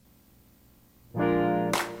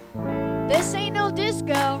This ain't no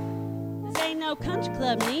disco. This ain't no country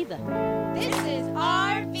club neither. This is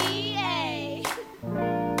RVA.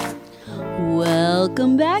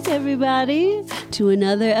 Welcome back, everybody, to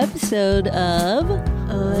another episode of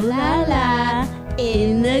Lala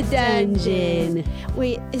in the Dungeon.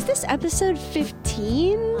 Wait, is this episode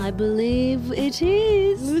 15? I believe it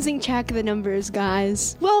is. Losing track of the numbers,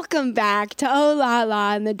 guys. Welcome back to Oh La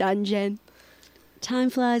La in the Dungeon.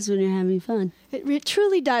 Time flies when you're having fun. It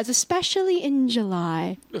truly does, especially in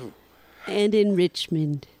July. And in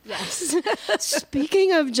Richmond. Yes.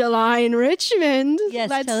 Speaking of July in Richmond. Yes,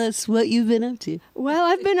 tell us what you've been up to.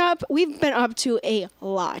 Well, we've been up to a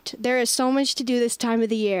lot. There is so much to do this time of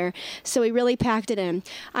the year, so we really packed it in.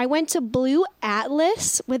 I went to Blue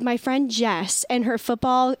Atlas with my friend Jess and her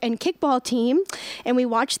football and kickball team, and we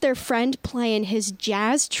watched their friend play in his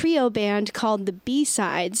jazz trio band called the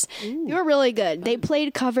B-Sides. They were really good. They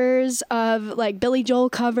played covers of like Billy Joel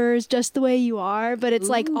covers, Just the Way You Are, but it's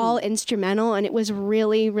like all instrumental, and it was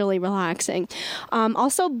really relaxing.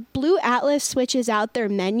 Also, Blue Atlas switches out their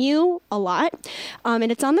menu a lot,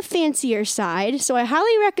 and it's on the fancier side, so I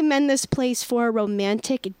highly recommend this place for a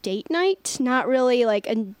romantic date night. Not really like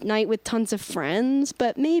a night with tons of friends,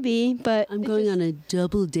 but maybe. But I'm going on a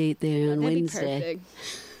double date there on Wednesday.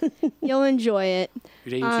 You'll enjoy it.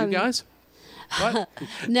 You're dating two guys? What?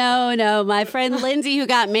 No, my friend Lindsay, who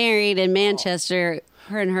got married in Manchester,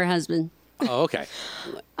 her and her husband. Oh, okay.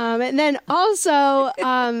 And then also,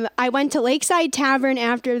 I went to Lakeside Tavern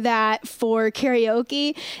after that for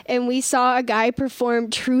karaoke, and we saw a guy perform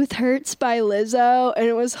Truth Hurts by Lizzo, and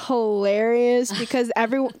it was hilarious because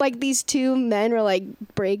these two men were like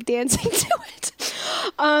breakdancing to it.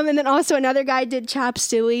 And then also another guy did Chop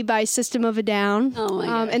Suey by System of a Down. Oh my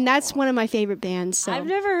God. And that's one of my favorite bands. So. I've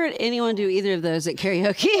never heard anyone do either of those at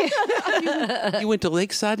karaoke. You went to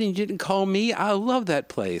Lakeside and you didn't call me? I love that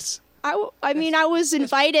place. I was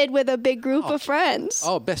invited with a big group of friends.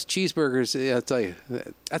 Oh, best cheeseburgers. Yeah, I'll tell you.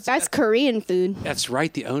 That's Korean food. That's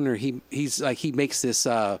right. The owner, he makes this,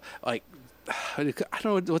 I don't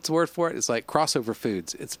know what's the word for it. It's like crossover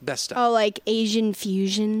foods. It's best stuff. Oh, like Asian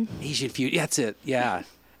fusion. Asian food. That's it. Yeah.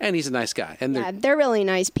 And he's a nice guy. And they're really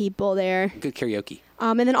nice people there. good karaoke.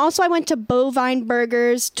 And then also I went to Bovine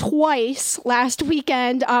Burgers twice last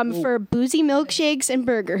weekend for boozy milkshakes and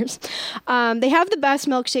burgers. They have the best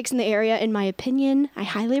milkshakes in the area, in my opinion. I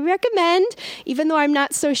highly recommend, even though I'm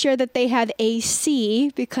not so sure that they had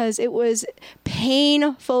AC because it was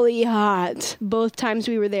painfully hot both times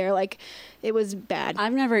we were there. Like, it was bad.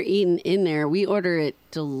 I've never eaten in there. We order it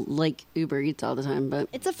to like Uber Eats all the time, but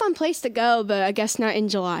It's a fun place to go, but I guess not in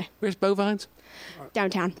July. Where's Bovines?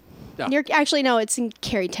 Downtown. Oh. It's in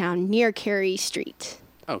Carytown, near Cary Street.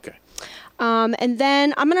 Okay. And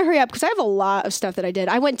then I'm going to hurry up because I have a lot of stuff that I did.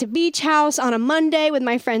 I went to Beach House on a Monday with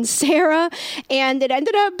my friend Sarah, and it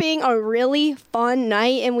ended up being a really fun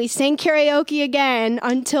night, and we sang karaoke again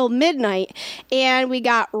until midnight, and we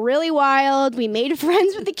got really wild. We made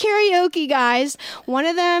friends with the karaoke guys. One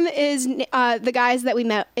of them is the guys that we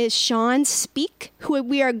met is Sean Speak, who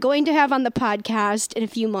we are going to have on the podcast in a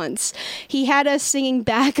few months. He had us singing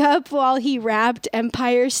backup while he rapped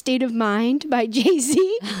Empire State of Mind by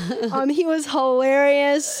Jay-Z. He was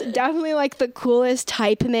hilarious, definitely like the coolest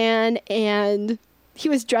hype man, and he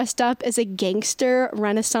was dressed up as a gangster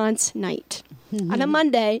Renaissance knight on a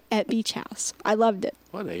Monday at Beach House. I loved it.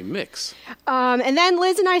 What a mix. And then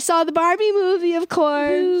Liz and I saw the Barbie movie, of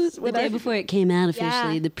course. the day before it came out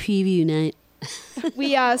officially, the preview night.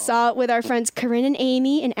 We saw it with our friends Corinne and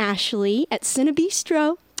Amy and Ashley at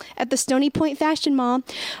Cinebistro at the Stony Point Fashion Mall.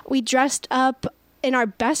 We dressed up in our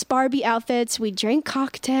best Barbie outfits. We drank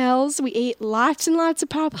cocktails. We ate lots and lots of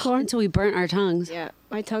popcorn. Until we burnt our tongues. Yeah,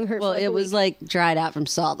 my tongue hurt. Well, for like it a was week. like dried out from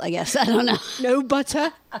salt, I guess. I don't know. No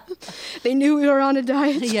butter. They knew we were on a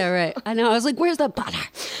diet. Yeah, right. I know. I was like, where's the butter?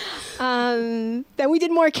 Then we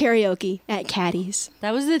did more karaoke at Caddy's.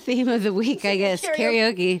 That was the theme of the week, I guess.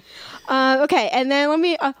 Karaoke. Okay, and then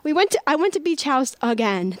I went to Beach House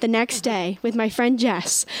again the next day with my friend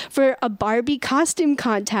Jess for a Barbie costume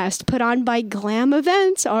contest put on by Glam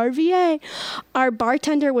Events, RVA. Our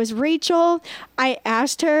bartender was Rachel. I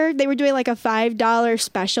asked her, they were doing like a $5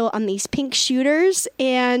 special on these pink shooters,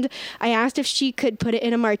 and I asked if she could put it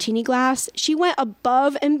in a martini glass. She went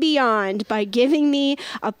above and beyond by giving me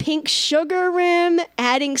a pink sugar rim,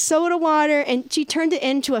 adding soda water, and she turned it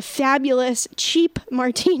into a fabulous, cheap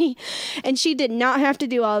martini. And she did not have to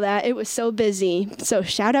do all that. It was so busy. So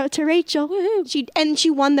shout out to Rachel. Woohoo. She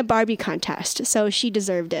won the Barbie contest, so she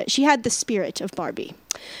deserved it. She had the spirit of Barbie.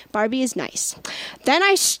 Barbie is nice. Then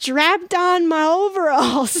I strapped on my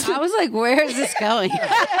overalls. I was like, where is this going?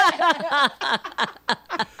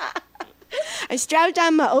 I strapped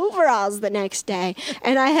on my overalls the next day,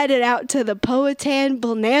 and I headed out to the Powhatan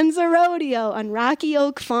Bonanza Rodeo on Rocky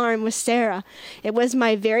Oak Farm with Sarah. It was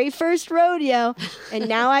my very first rodeo, and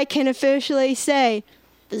now I can officially say,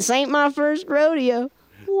 this ain't my first rodeo.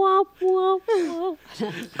 Womp, womp, womp.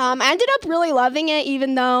 I ended up really loving it,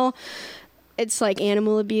 even though it's like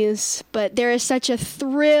animal abuse, but there is such a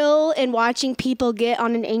thrill in watching people get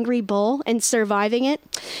on an angry bull and surviving it.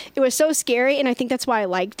 It was so scary, and I think that's why I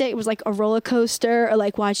liked it. It was like a roller coaster or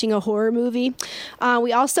like watching a horror movie.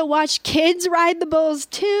 We also watched kids ride the bulls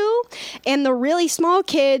too, and the really small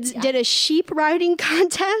kids did a sheep riding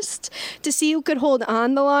contest to see who could hold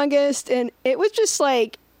on the longest, and it was just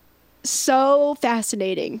like so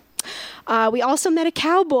fascinating. We also met a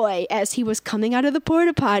cowboy as he was coming out of the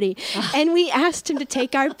porta potty, and we asked him to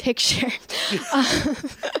take our picture.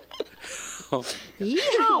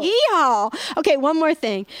 Yeehaw! Okay, one more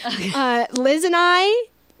thing. Liz and I,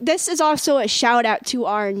 this is also a shout out to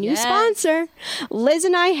our new sponsor. Liz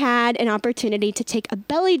and I had an opportunity to take a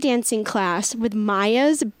belly dancing class with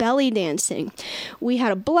Maya's Belly Dancing. We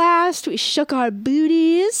had a blast. We shook our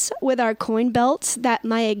booties with our coin belts that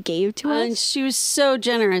Maya gave to us. And she was so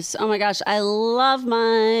generous. Oh my gosh, I love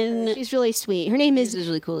mine. She's really sweet. Her name is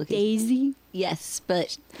really cool looking. Daisy. Yes,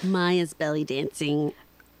 but Maya's Belly Dancing.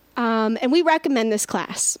 And we recommend this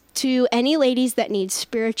class to any ladies that need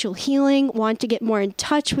spiritual healing, want to get more in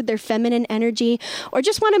touch with their feminine energy, or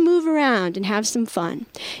just want to move around and have some fun.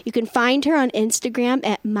 You can find her on Instagram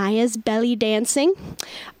at Maya's Belly Dancing.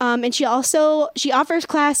 And she offers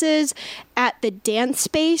classes at the Dance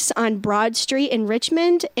Space on Broad Street in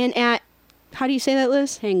Richmond and at, how do you say that,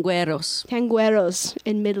 Liz? Tangueros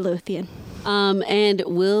in Midlothian. And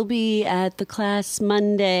we'll be at the class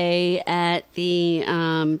Monday at the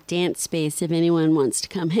Dance Space if anyone wants to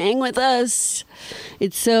come hang with us.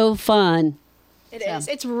 It's so fun. It is.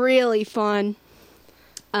 It's really fun.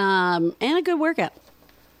 And a good workout.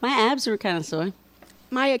 My abs were kind of sore.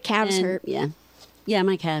 My calves hurt. Yeah. Yeah,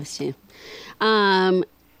 my calves too.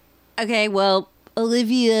 Okay, well,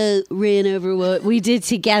 Olivia ran over what we did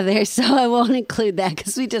together, so I won't include that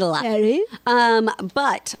because we did a lot.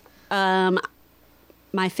 But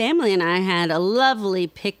my family and I had a lovely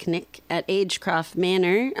picnic at Agecroft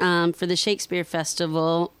Manor for the Shakespeare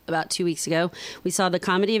Festival about 2 weeks ago. We saw the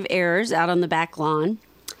Comedy of Errors out on the back lawn.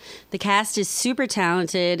 The cast is super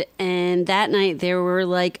talented, and that night there were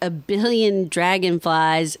like a billion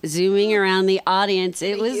dragonflies zooming around the audience.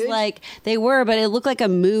 It was like, they were, but it looked like a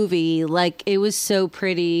movie. Like, it was so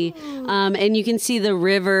pretty. And you can see the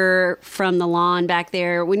river from the lawn back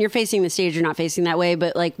there. When you're facing the stage, you're not facing that way,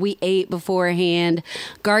 but like, we ate beforehand.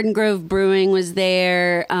 Garden Grove Brewing was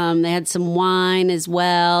there. They had some wine as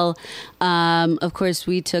well. Of course,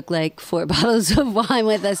 we took like 4 bottles of wine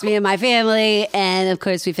with us, me and my family, and of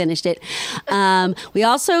course we finished it. We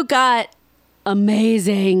also got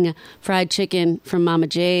amazing fried chicken from Mama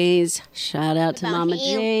J's. Shout out to Mama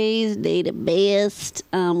J's. They the best.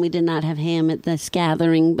 We did not have ham at this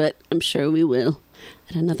gathering, but I'm sure we will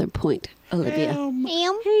at another point, Olivia.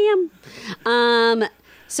 Ham.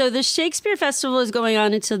 So the Shakespeare Festival is going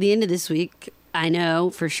on until the end of this week. I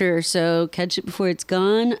know for sure. So catch it before it's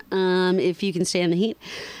gone, if you can stand the heat.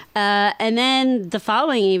 And then the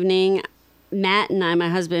following evening, Matt and I, my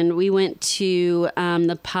husband, we went to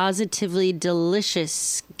the Positively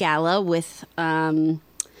Delicious Gala with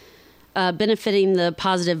benefiting the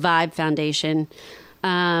Positive Vibe Foundation.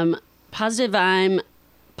 Positive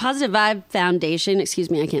Vibe Foundation, excuse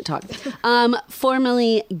me, I can't talk.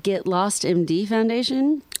 Formerly Get Lost MD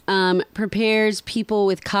Foundation. Prepares people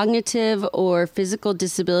with cognitive or physical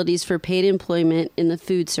disabilities for paid employment in the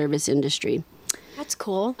food service industry. That's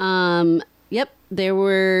cool. Yep. There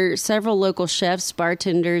were several local chefs,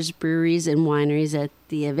 bartenders, breweries, and wineries at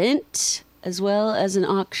the event, as well as an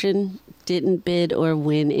auction. Didn't bid or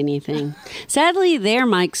win anything. Sadly, their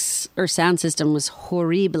mics or sound system was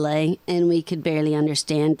horrible, and we could barely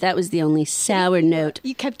understand. That was the only sour note.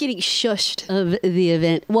 You kept getting shushed of the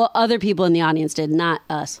event. Well, other people in the audience did, not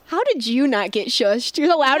us. How did you not get shushed? You're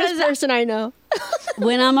the loudest person I know.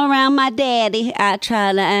 When I'm around my daddy, I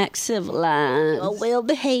try to act civilized. A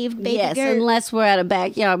well-behaved baby yes, girl. Unless we're at a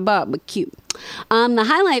backyard barbecue. The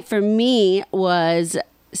highlight for me was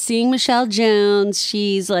seeing Michelle Jones.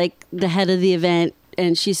 She's like the head of the event,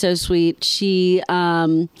 and she's so sweet. She,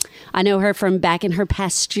 I know her from back in her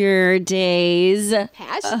Pasture days.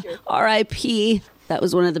 Pasture? R.I.P. That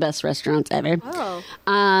was one of the best restaurants ever. Oh.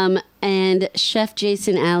 And Chef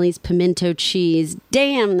Jason Alley's pimento cheese.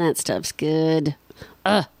 Damn, that stuff's good.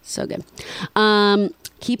 So good.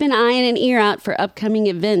 Keep an eye and an ear out for upcoming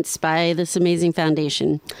events by this amazing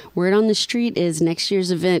foundation. Word on the street is next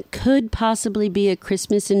year's event could possibly be a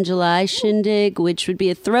Christmas in July shindig, which would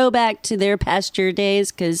be a throwback to their past year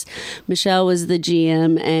days because Michelle was the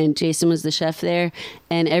GM and Jason was the chef there.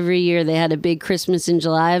 And every year they had a big Christmas in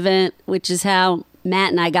July event, which is how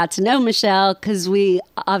Matt and I got to know Michelle because we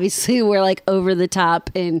obviously were like over the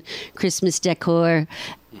top in Christmas decor.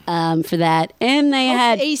 For that, and they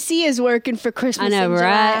had AC is working for Christmas. I know, in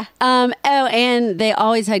right? July. And they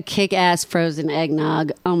always had kick-ass frozen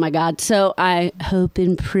eggnog. Oh my God! So I hope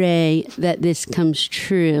and pray that this comes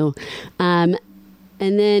true. And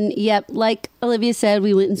then, yep, like Olivia said,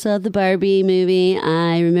 we went and saw the Barbie movie.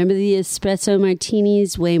 I remember the espresso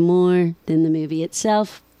martinis way more than the movie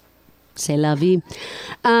itself. C'est la vie.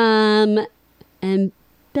 And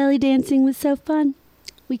belly dancing was so fun.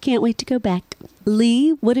 We can't wait to go back.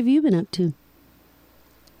 Lee, what have you been up to?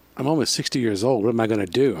 I'm almost 60 years old. What am I going to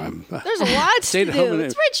do? There's a lot to stayed at do. home.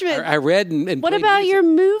 It's Richmond. I read and What played about music. your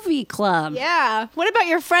movie club? Yeah. What about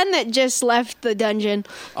your friend that just left the dungeon?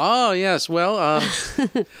 Oh, yes. Well,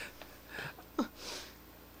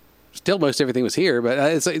 still most everything was here,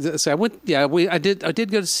 but so I went. Yeah, I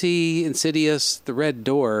did go to see Insidious: The Red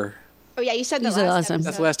Door. Oh yeah, you said These that are last awesome. episode.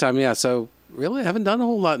 That's the last time. Yeah. So really, I haven't done a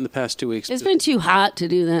whole lot in the past 2 weeks. It's been too hot to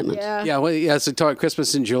do that much. Yeah. Yeah, well, yeah. So talk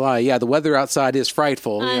Christmas in July. Yeah, the weather outside is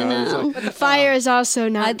frightful. I you know. know. It's like, The fire is also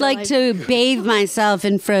not. I'd like to bathe myself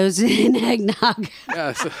in frozen eggnog.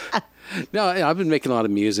 yeah, no, yeah, I've been making a lot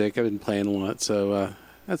of music. I've been playing a lot. So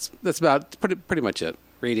that's about pretty much it.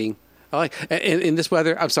 Reading. I like in this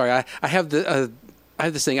weather. I'm sorry. I have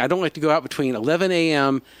this thing. I don't like to go out between 11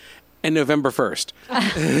 a.m. and November 1st.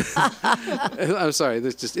 I'm sorry.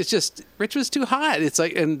 It's just Richmond's too hot. It's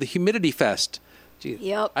like, and the humidity fest. Gee,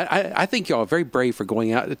 Yep. I think y'all are very brave for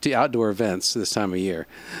going out to outdoor events this time of year.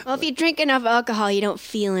 Well, if you drink enough alcohol, you don't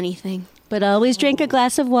feel anything. But always drink a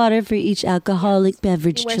glass of water for each alcoholic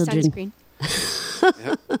beverage, Wear children.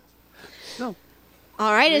 sunscreen. No.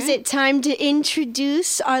 All right, is it time to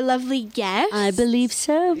introduce our lovely guest? I believe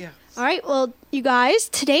so. Yeah. All right, well, you guys,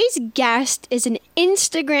 today's guest is an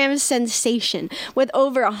Instagram sensation with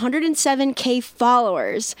over 107K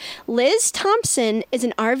followers. Liz Thompson is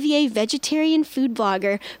an RVA vegetarian food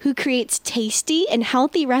blogger who creates tasty and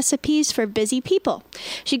healthy recipes for busy people.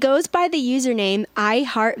 She goes by the username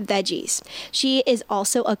iHeartVeggies. She is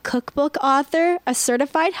also a cookbook author, a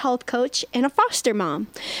certified health coach, and a foster mom.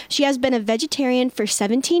 She has been a vegetarian for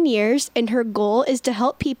 17 years, and her goal is to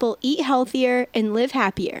help people eat healthier and live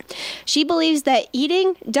happier. She believes that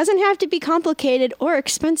eating doesn't have to be complicated or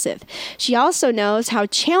expensive. She also knows how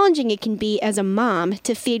challenging it can be as a mom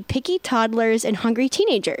to feed picky toddlers and hungry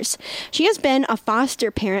teenagers. She has been a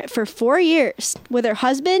foster parent for 4 years with her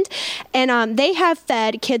husband, and they have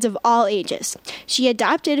fed kids of all ages. She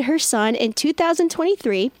adopted her son in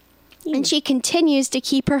 2023. And she continues to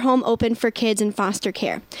keep her home open for kids in foster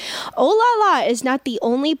care. Oh Lala is not the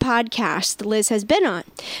only podcast Liz has been on.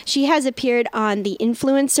 She has appeared on the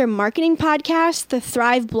Influencer Marketing Podcast, the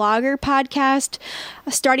Thrive Blogger Podcast,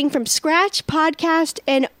 Starting From Scratch Podcast,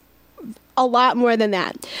 and a lot more than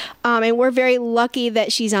that. And we're very lucky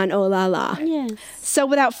that she's on Oh Lala. Yes. So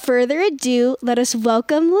without further ado, let us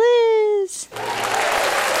welcome Liz. Yay!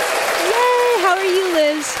 How are you,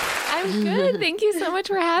 Liz? I'm good. Thank you so much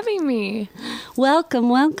for having me. Welcome,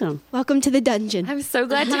 welcome. Welcome to the dungeon. I'm so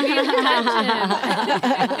glad to be in the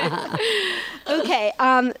dungeon. Okay,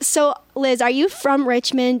 so Liz, are you from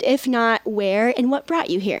Richmond? If not, where? And what brought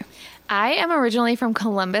you here? I am originally from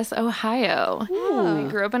Columbus, Ohio. I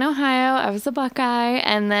grew up in Ohio. I was a Buckeye.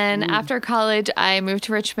 And then after college, I moved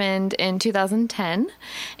to Richmond in 2010.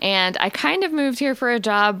 And I kind of moved here for a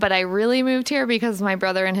job, but I really moved here because my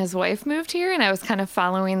brother and his wife moved here, and I was kind of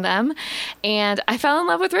following them. And I fell in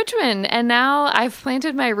love with Richmond. And now I've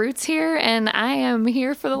planted my roots here, and I am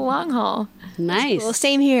here for the long haul. Nice. Well,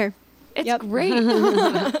 same here. It's great.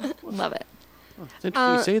 Love it. It's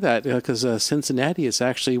interesting you say that because Cincinnati is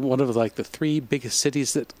actually one of like the 3 biggest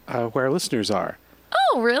cities that where our listeners are.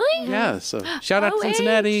 Oh, really? Yeah, so shout out to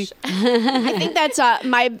Cincinnati. I think that's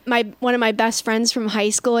my one of my best friends from high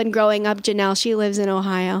school and growing up, Janelle. She lives in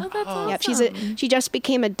Ohio. Oh, that's awesome. Yep, she just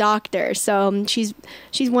became a doctor, so she's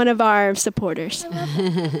one of our supporters.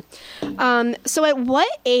 So at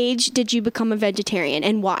what age did you become a vegetarian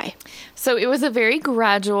and why? So it was a very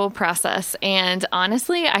gradual process. And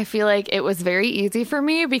honestly, I feel like it was very easy for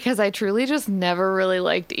me because I truly just never really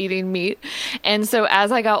liked eating meat. And so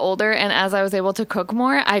as I got older and as I was able to cook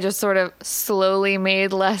more, I just sort of slowly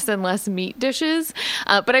made less and less meat dishes.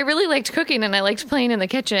 But I really liked cooking and I liked playing in the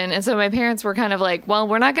kitchen. And so my parents were kind of like, well,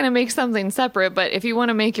 we're not going to make something separate, but if you want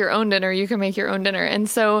to make your own dinner, you can make your own dinner. And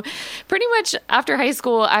so pretty much after high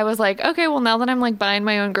school, I was like, okay, well, now that I'm like buying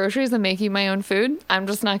my own groceries and making my own food, I'm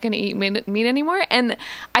just not going to eat meat anymore. And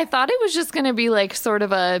I thought it was just going to be like sort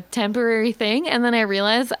of a temporary thing. And then I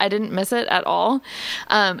realized I didn't miss it at all.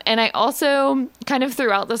 And I also kind of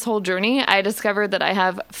throughout this whole journey, I discovered that I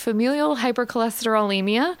have familial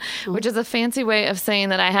hypercholesterolemia, which is a fancy way of saying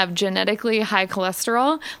that I have genetically high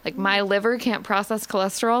cholesterol. Like my liver can't process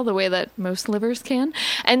cholesterol the way that most livers can.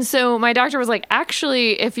 And so my doctor was like,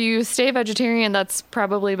 actually, if you stay vegetarian, that's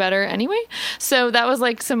probably better anyway. So that was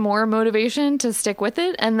like some more motivation to stick with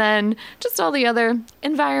it. And then just all the other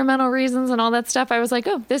environmental reasons and all that stuff, I was like,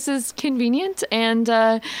 oh, this is convenient. And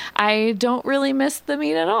I don't really miss the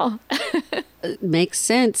meat at all. Makes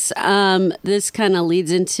sense. This kind of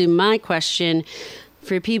leads into my question.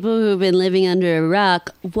 For people who have been living under a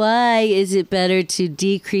rock, why is it better to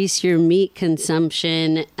decrease your meat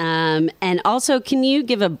consumption? And also, can you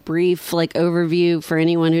give a brief overview for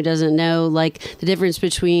anyone who doesn't know, the difference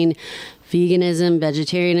between veganism,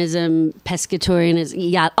 vegetarianism, pescatarianism?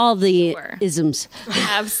 You got all the isms.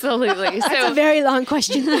 Absolutely. That's a very long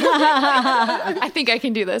question. I think I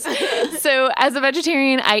can do this. So as a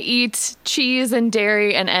vegetarian, I eat cheese and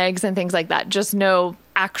dairy and eggs and things like that. Just no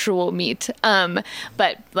actual meat.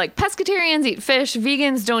 But like pescatarians eat fish,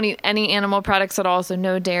 vegans don't eat any animal products at all, so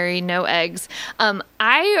no dairy, no eggs.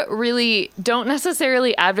 I really don't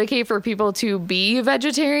necessarily advocate for people to be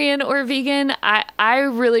vegetarian or vegan. I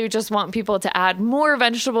really just want people to add more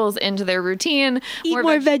vegetables into their routine. Eat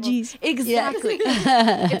more veggies. Exactly.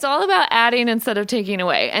 It's all about adding instead of taking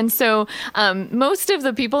away. And so most of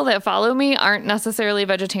the people that follow me aren't necessarily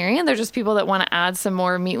vegetarian. They're just people that want to add some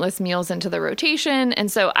more meatless meals into the rotation.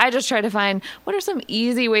 And so I just try to find what are some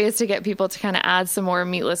easy ways to get people to kind of add some more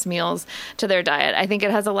meatless meals to their diet. I think it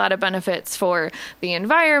has a lot of benefits for the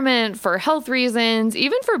environment, for health reasons,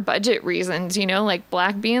 even for budget reasons. Like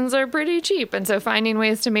black beans are pretty cheap. And so finding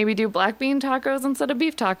ways to maybe do black bean tacos instead of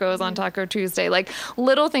beef tacos on Taco Tuesday, like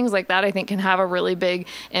little things like that, I think can have a really big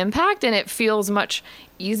impact. And it feels much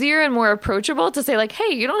easier and more approachable to say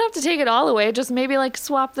hey, you don't have to take it all away. Just maybe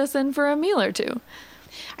swap this in for a meal or two.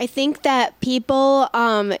 I think that people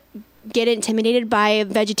get intimidated by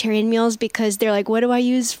vegetarian meals because they're like, what do I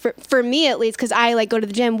use for me at least? Because I go to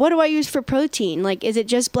the gym. What do I use for protein? Is it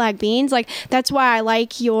just black beans? That's why I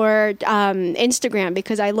like your Instagram,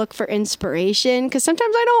 because I look for inspiration. Because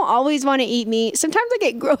sometimes I don't always want to eat meat. Sometimes I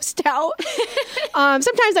get grossed out.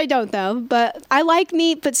 Sometimes I don't though. But I like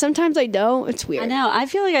meat, but sometimes I don't. It's weird. I know. I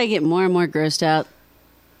feel like I get more and more grossed out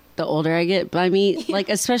the older I get by meat,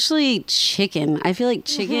 especially chicken. I feel like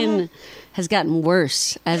chicken has gotten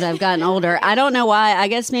worse as I've gotten older. I don't know why. I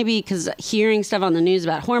guess maybe because hearing stuff on the news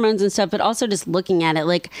about hormones and stuff, but also just looking at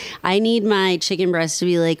it, I need my chicken breast to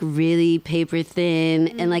be really paper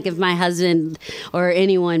thin. And if my husband or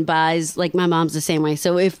anyone buys, my mom's the same way.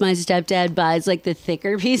 So if my stepdad buys the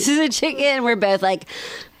thicker pieces of chicken, we're both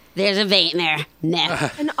there's a vein there. No.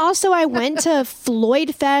 And also, I went to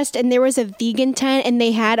Floyd Fest, and there was a vegan tent, and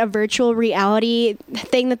they had a virtual reality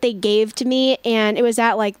thing that they gave to me, and it was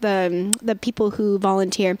at the people who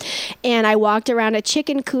volunteer, and I walked around a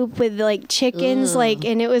chicken coop with chickens,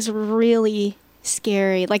 and it was really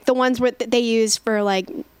scary, the ones where they use for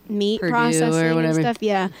meat Purdue processing or and stuff.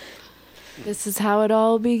 Yeah. This is how it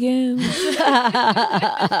all begins.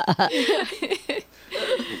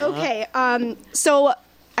 Okay. So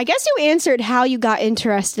I guess you answered how you got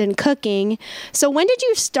interested in cooking. So when did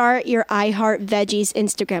you start your I Heart Veggies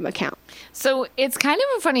Instagram account? So it's kind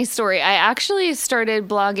of a funny story. I actually started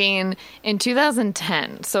blogging in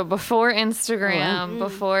 2010. So before Instagram,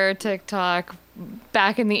 before TikTok,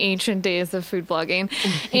 back in the ancient days of food blogging.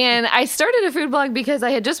 And I started a food blog because I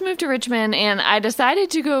had just moved to Richmond and I decided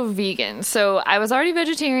to go vegan. So I was already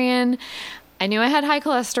vegetarian. I knew I had high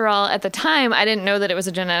cholesterol. At the time, I didn't know that it was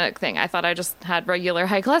a genetic thing. I thought I just had regular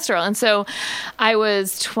high cholesterol. And so I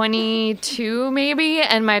was 22 maybe,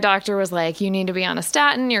 and my doctor was like, you need to be on a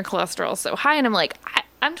statin. Your cholesterol's so high. And I'm like,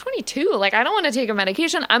 I'm 22. I don't want to take a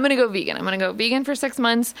medication. I'm going to go vegan. I'm going to go vegan for 6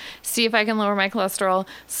 months, see if I can lower my cholesterol.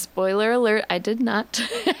 Spoiler alert, I did not.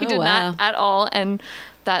 I did not at all. And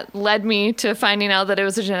that led me to finding out that it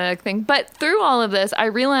was a genetic thing. But through all of this, I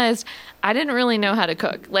realized I didn't really know how to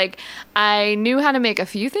cook. Like, I knew how to make a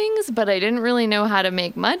few things, but I didn't really know how to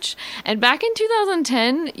make much. And back in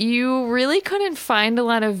 2010, you really couldn't find a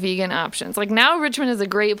lot of vegan options. Like, now Richmond is a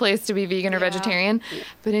great place to be vegan or vegetarian,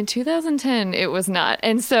 but in 2010, it was not.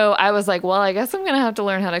 And so I was like, well, I guess I'm going to have to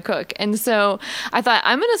learn how to cook. And so I thought,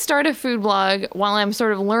 I'm going to start a food blog while I'm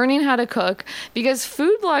sort of learning how to cook, because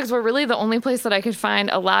food blogs were really the only place that I could find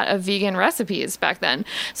a lot of vegan recipes back then.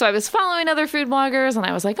 So I was following other food bloggers, and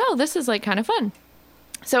I was like, oh, this is like kind of fun.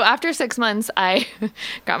 So after 6 months, I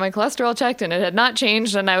got my cholesterol checked and it had not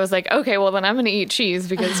changed. And I was like, okay, well, then I'm going to eat cheese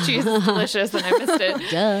because cheese is delicious and I missed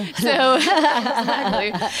it. Duh. So,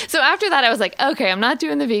 exactly. So after that, I was like, okay, I'm not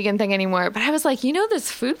doing the vegan thing anymore. But I was like,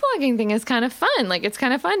 this food blogging thing is kind of fun. Like, it's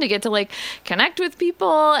kind of fun to get to like connect with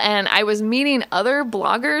people. And I was meeting other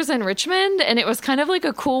bloggers in Richmond, and it was kind of like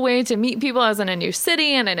a cool way to meet people. I was in a new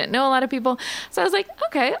city and I didn't know a lot of people. So I was like,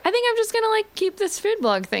 okay, I think I'm just going to like keep this food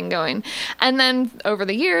blog thing going. And then over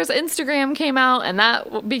the years, Instagram came out and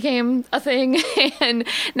that became a thing. And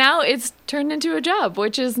now it's turned into a job,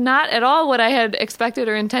 which is not at all what I had expected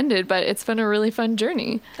or intended, but it's been a really fun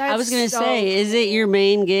journey. I was going to say, is it your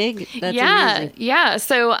main gig? That's amazing. Yeah.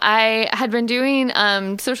 So I had been doing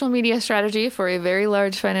social media strategy for a very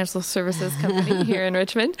large financial services company here in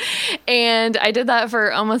Richmond. And I did that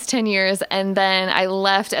for almost 10 years. And then I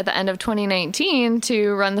left at the end of 2019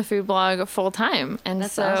 to run the food blog full time. And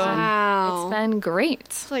That's so awesome. Wow. it's been great.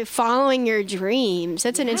 It's like following your dreams.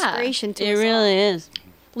 That's an inspiration to It us all. really is.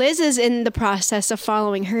 Liz is in the process of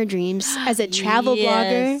following her dreams as a travel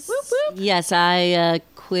blogger. Yes. Yes, I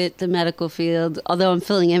quit the medical field, although I'm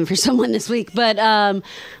filling in for someone this week. But I'm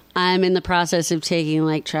in the process of taking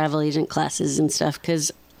like travel agent classes and stuff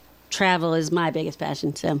because travel is my biggest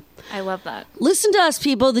passion. So I love that. listen to us,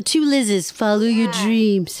 people. The two Liz's. Follow your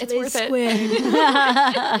dreams. It's worth it.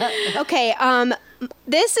 Okay,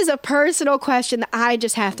 this is a personal question that I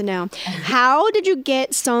just have to know. How did you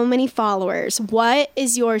get so many followers? What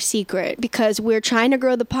is your secret? Because we're trying to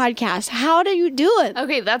grow the podcast. How do you do it?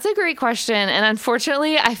 Okay, that's a great question. And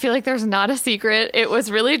unfortunately, I feel like there's not a secret. It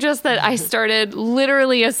was really just that I started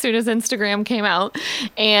literally as soon as Instagram came out,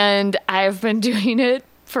 and I've been doing it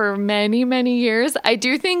for many, many years. I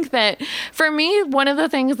do think that for me, one of the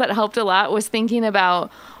things that helped a lot was thinking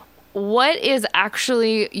about what is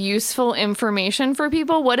actually useful information for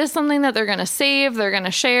people? What is something that they're going to save, they're going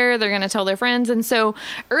to share, they're going to tell their friends? And so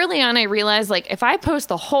early on, I realized, like, if I post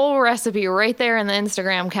the whole recipe right there in the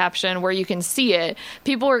Instagram caption where you can see it,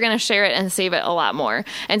 people are going to share it and save it a lot more.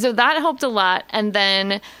 And so that helped a lot. And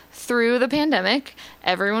then through the pandemic,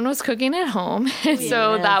 everyone was cooking at home. And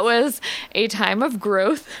so that was a time of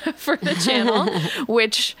growth for the channel,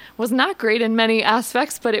 which was not great in many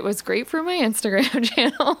aspects, but it was great for my Instagram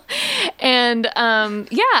channel. And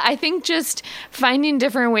I think just finding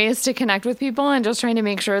different ways to connect with people and just trying to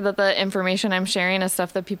make sure that the information I'm sharing is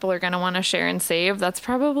stuff that people are going to want to share and save. That's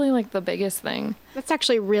probably like the biggest thing. That's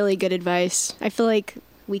actually really good advice. I feel like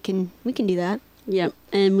we can do that. Yep.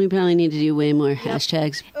 And we probably need to do way more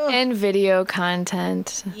hashtags. And video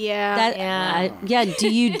content. Yeah. Do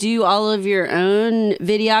you do all of your own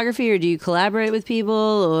videography or do you collaborate with people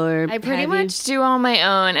or I pretty have much do all my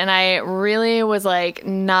own, and I really was like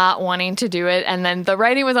not wanting to do it. And then the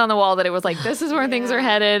writing was on the wall that it was like, this is where things are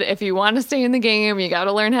headed. If you want to stay in the game, you got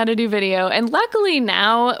to learn how to do video. And luckily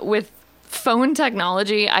now with phone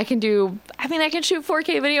technology, I can shoot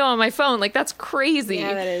 4K video on my phone. Like, that's crazy.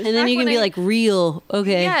 Yeah, that is. And then you can be like real.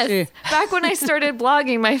 Okay. Yes. Sure. Back when I started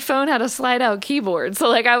blogging, my phone had a slide out keyboard. So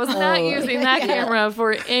like I was not using that camera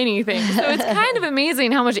for anything. So it's kind of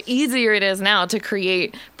amazing how much easier it is now to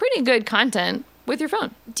create pretty good content with your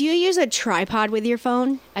phone. Do you use a tripod with your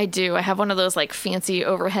phone? I do. I have one of those like fancy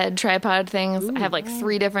overhead tripod things. I have like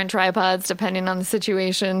 3 different tripods depending on the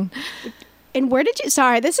situation. And where did you,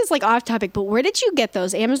 sorry, this is like off topic, but where did you get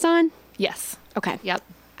those? Amazon? Yes. Okay. Yep.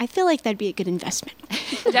 I feel like that'd be a good investment.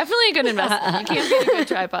 Definitely a good investment. You can't get a good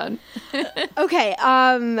tripod.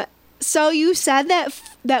 Okay. So you said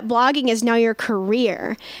that blogging is now your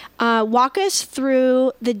career. Walk us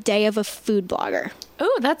through the day of a food blogger.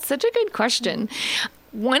 Oh, that's such a good question.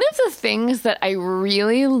 One of the things that I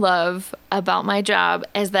really love about my job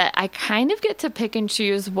is that I kind of get to pick and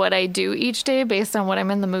choose what I do each day based on what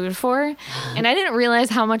I'm in the mood for. And I didn't realize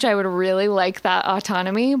how much I would really like that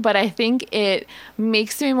autonomy, but I think it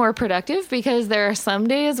makes me more productive because there are some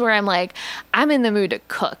days where I'm like, I'm in the mood to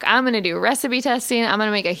cook. I'm going to do recipe testing. I'm going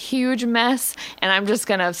to make a huge mess, and I'm just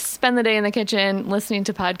going to spend the day in the kitchen listening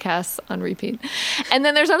to podcasts on repeat. And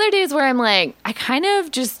then there's other days where I'm like, I kind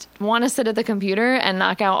of just want to sit at the computer and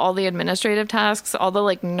knock out all the administrative tasks, all the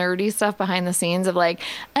like nerdy stuff behind the scenes of like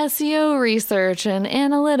SEO research and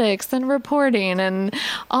analytics and reporting and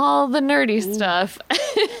all the nerdy stuff.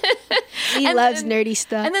 He loves nerdy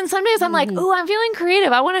stuff. And then some days I'm like, oh, I'm feeling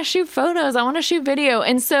creative. I want to shoot photos. I want to shoot video.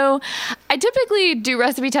 And so I typically do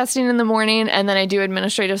recipe testing in the morning and then I do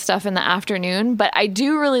administrative stuff in the afternoon. But I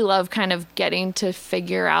do really love kind of getting to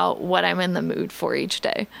figure out what I'm in the mood for each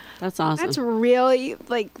day. That's awesome. That's really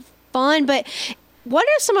like fun. But what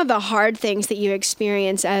are some of the hard things that you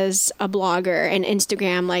experience as a blogger and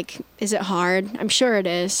Instagram? Like, is it hard? I'm sure it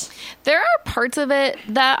is. There are parts of it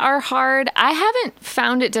that are hard. I haven't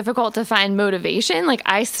found it difficult to find motivation. Like,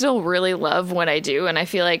 I still really love what I do, and I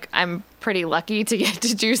feel like I'm pretty lucky to get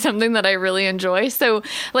to do something that I really enjoy. So,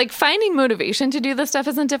 like, finding motivation to do this stuff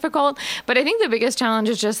isn't difficult. But I think the biggest challenge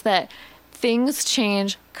is just that things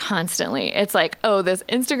change constantly. It's like, oh, this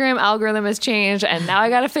Instagram algorithm has changed and now I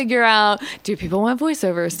got to figure out, do people want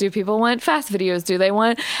voiceovers? Do people want fast videos? Do they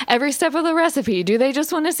want every step of the recipe? Do they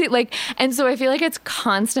just want to see like, and so I feel like it's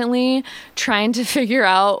constantly trying to figure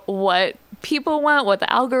out what people want, what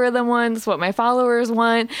the algorithm wants, what my followers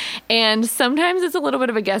want. And sometimes it's a little bit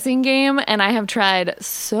of a guessing game. And I have tried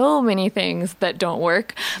so many things that don't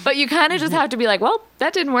work, but you kind of just have to be like, well,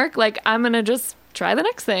 that didn't work. Like, I'm going to just try the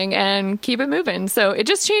next thing and keep it moving. So it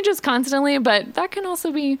just changes constantly, but that can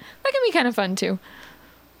be kind of fun too.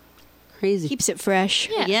 Crazy. Keeps it fresh.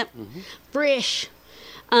 Yeah. Yep. Fresh.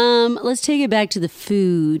 Let's take it back to the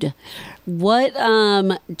food. What,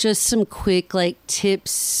 just some quick like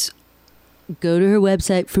tips. Go to her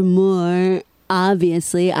website for more.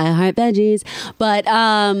 Obviously, I heart veggies, but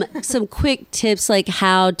some quick tips like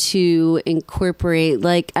how to incorporate,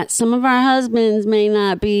 like some of our husbands may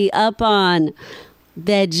not be up on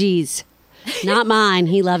veggies. Not mine.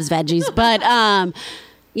 He loves veggies, but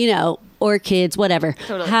or kids, whatever.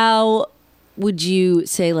 Totally. How would you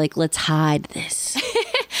say like, let's hide this?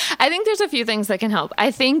 I think there's a few things that can help.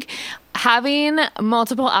 I think having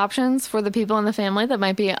multiple options for the people in the family that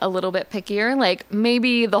might be a little bit pickier, like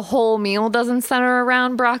maybe the whole meal doesn't center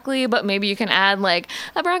around broccoli, but maybe you can add like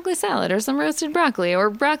a broccoli salad or some roasted broccoli or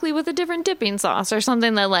broccoli with a different dipping sauce or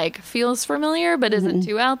something that like feels familiar but isn't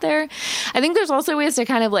too out there. I think there's also ways to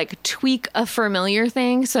kind of like tweak a familiar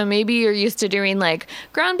thing. So maybe you're used to doing like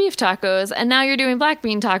ground beef tacos and now you're doing black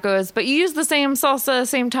bean tacos, but you use the same salsa,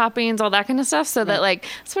 same toppings, all that kind of stuff, so that like,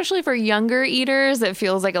 especially for younger eaters, it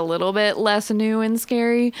feels like a little bit less new and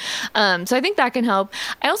scary. So I think that can help.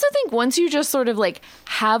 I also think once you just sort of like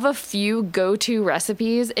have a few go-to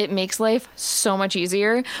recipes, it makes life so much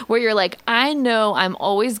easier, where you're like, I know I'm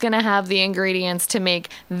always going to have the ingredients to make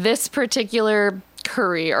this particular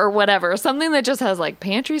curry or whatever, something that just has like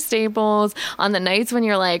pantry staples. On the nights when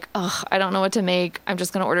you're like, oh, I don't know what to make, I'm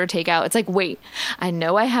just going to order takeout. It's like, wait, I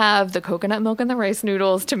know I have the coconut milk and the rice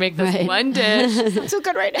noodles to make this one dish. It's so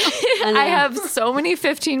good right now. I have so many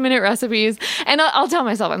 15-minute recipes, and I'll tell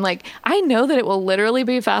myself, I'm like, I know that it will literally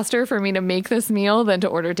be faster for me to make this meal than to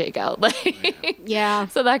order takeout. Like, Yeah.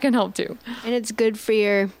 so that can help too. And it's good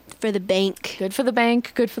for the bank. Good for the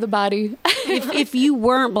bank, good for the body. If you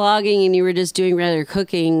weren't blogging and you were just doing regular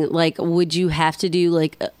cooking, like, would you have to do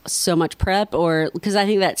like so much prep? Or because I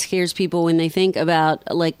think that scares people when they think about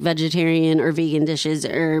like vegetarian or vegan dishes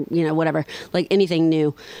or whatever, like anything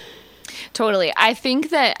new. Totally. I think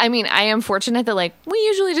that, I am fortunate that like we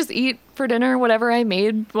usually just eat for dinner whatever I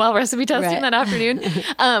made while recipe testing that afternoon.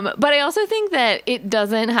 But I also think that it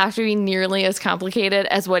doesn't have to be nearly as complicated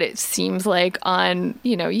as what it seems like on,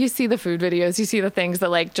 you see the food videos, you see the things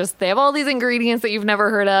that like just, they have all these ingredients that you've never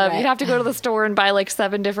heard of. You'd have to go to the store and buy like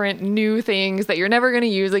 7 different new things that you're never going to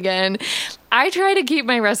use again. I try to keep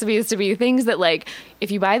my recipes to be things that like,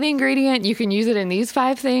 if you buy the ingredient, you can use it in these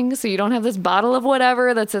 5 things. So you don't have this bottle of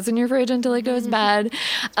whatever that sits in your fridge until it goes bad.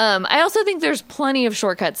 I also think there's plenty of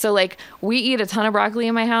shortcuts. So like we eat a ton of broccoli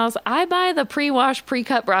in my house. I buy the pre-washed,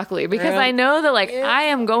 pre-cut broccoli because I know that like I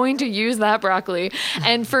am going to use that broccoli.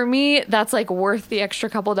 And for me, that's like worth the extra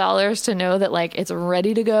couple dollars to know that like it's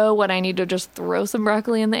ready to go when I need to just throw some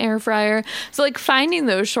broccoli in the air fryer. So like finding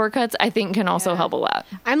those shortcuts, I think can also help a lot.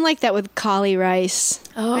 I'm like that with cauli rice.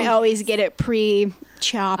 I always get it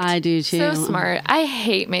pre-chopped. I do too. So smart. I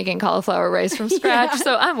hate making cauliflower rice from scratch,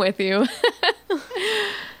 so I'm with you.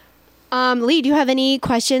 Lee, do you have any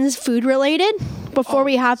questions food related before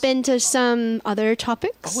we hop into some other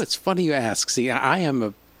topics? Oh, it's funny you ask. See, I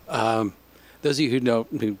am those of you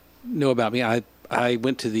who know about me, I I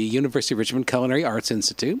went to the University of Richmond Culinary Arts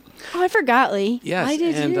Institute. Oh, I forgot, Lee. Yes, I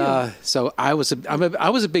did and too. so I was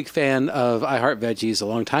a big fan of I Heart Veggies a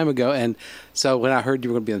long time ago, and so when I heard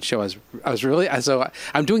you were going to be on the show,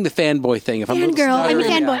 I'm doing the fanboy thing. If I'm a little Fangirl. I'm a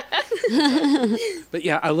stuttering, fanboy. But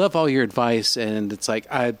yeah, I love all your advice, and it's like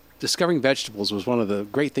discovering vegetables was one of the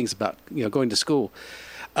great things about going to school.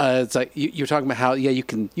 It's like you're talking about how you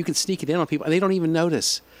can sneak it in on people and they don't even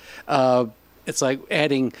notice. It's like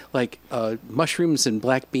adding mushrooms and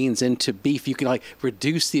black beans into beef. You can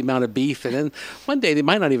reduce the amount of beef, and then one day they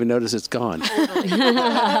might not even notice it's gone.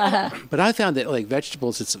 But I found that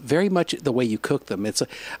vegetables, it's very much the way you cook them. It's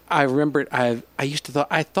I remember I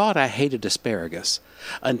thought I hated asparagus,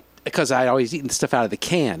 because I always eaten stuff out of the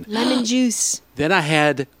can. Lemon juice. Then I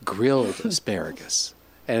had grilled asparagus.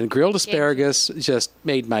 And grilled asparagus just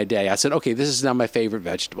made my day. I said, okay, this is now my favorite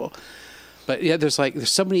vegetable. But yeah, there's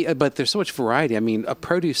so much variety. I mean, a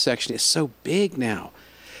produce section is so big now.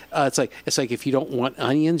 It's like if you don't want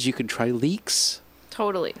onions, you could try leeks.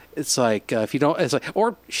 Totally. It's like if you don't,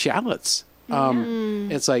 or shallots.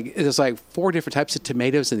 It's like there's 4 different types of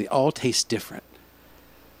tomatoes, and they all taste different.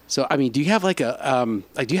 So, I mean, do you have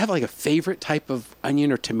a favorite type of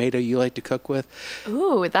onion or tomato you like to cook with?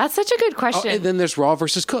 Ooh, that's such a good question. And then there's raw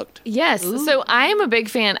versus cooked. Yes. Ooh. So I am a big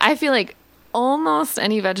fan. I feel like almost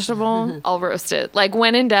any vegetable, I'll roast it. Like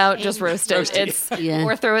when in doubt, just roast it.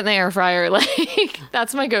 Or throw it in the air fryer.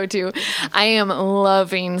 That's my go-to. I am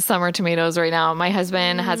loving summer tomatoes right now. My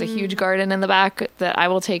husband has a huge garden in the back that I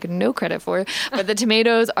will take no credit for, but the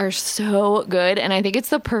tomatoes are so good. And I think it's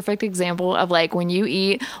the perfect example of when you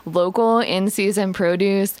eat local in-season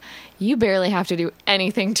produce, you barely have to do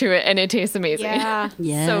anything to it, and it tastes amazing. Yeah.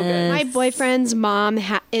 Yes. So good. My boyfriend's mom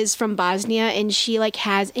is from Bosnia, and she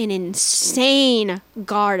has an insane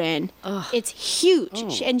garden. Ugh. It's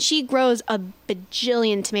huge, and she grows a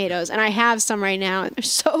bajillion tomatoes, and I have some right now, and they're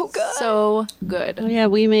so good. So good. Oh yeah,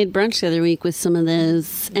 we made brunch the other week with some of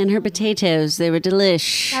those, and her potatoes. They were delish.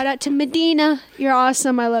 Shout out to Medina. You're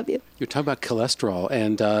awesome. I love you. You're talking about cholesterol,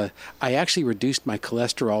 and I actually reduced my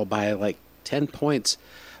cholesterol by 10 points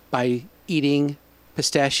by eating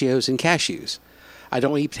pistachios and cashews. I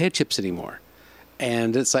don't eat potato chips anymore.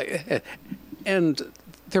 And it's and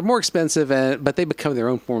they're more expensive, but they become their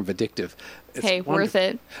own form of addictive. It's wonderful. Worth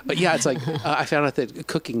it. But yeah, it's I found out that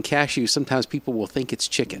cooking cashews, sometimes people will think it's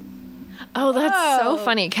chicken. Oh, that's so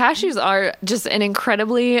funny. Cashews are just an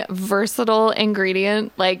incredibly versatile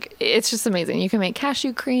ingredient. It's just amazing. You can make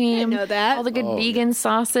cashew cream. I know that. All the good vegan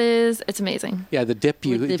sauces. It's amazing. Yeah, the dip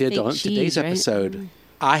you With the did fake on cheese, today's right? episode.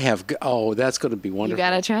 I have. Oh, that's going to be wonderful. You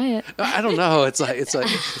gotta try it. I don't know. It's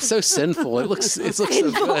so sinful. It looks so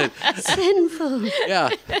good. Sinful.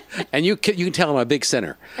 Yeah, and you can tell I'm a big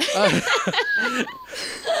sinner.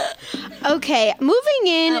 Okay, moving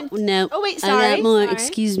in. No. Oh, wait, I sorry. got more. Sorry.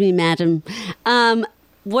 Excuse me, madam.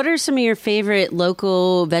 What are some of your favorite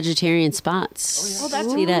local vegetarian spots? Well,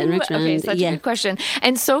 that's See that in Richmond. Okay, such a good question.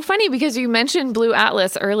 And so funny because you mentioned Blue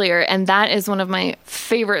Atlas earlier, and that is one of my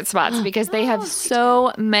favorite spots because they have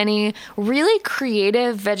so many really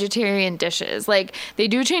creative vegetarian dishes. They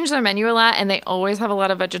do change their menu a lot, and they always have a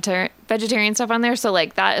lot of vegetarian stuff on there. So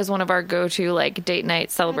that is one of our go-to date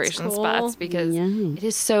night celebration cool. spots because Yum. it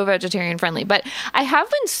is so vegetarian friendly. But I have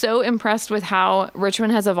been so impressed with how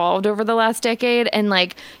Richmond has evolved over the last decade, and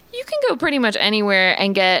you can go pretty much anywhere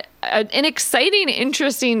and get an exciting,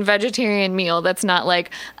 interesting vegetarian meal that's not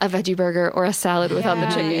a veggie burger or a salad without the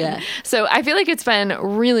chicken. Yeah. So I feel like it's been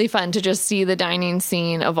really fun to just see the dining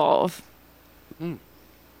scene evolve.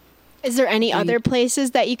 Is there any other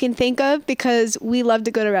places that you can think of? Because we love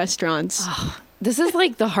to go to restaurants. This is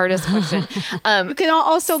the hardest question. You can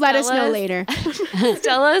also let us know Stella's- later.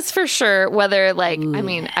 Stella's for sure. Whether I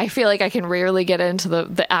mean, I feel like I can rarely get into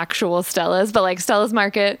the actual Stella's, but Stella's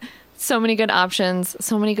Market, so many good options,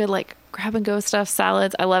 so many good grab and go stuff,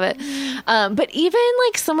 salads. I love it. But even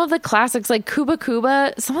some of the classics like Cuba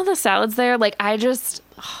Cuba, some of the salads there,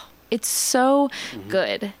 it's so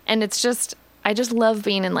good, and it's just I just love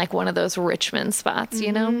being in one of those Richmond spots,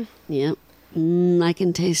 you know. Yep. I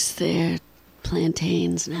can taste their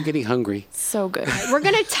plantains now. I'm getting hungry. So good. We're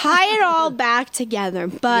going to tie it all back together,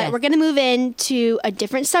 but Yes. we're going to move into a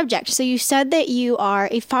different subject. So you said that you are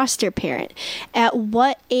a foster parent. At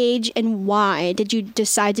what age and why did you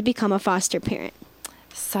decide to become a foster parent?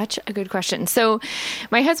 Such a good question. So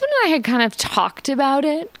my husband and I had kind of talked about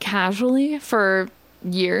it casually for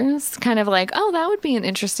years, kind of oh, that would be an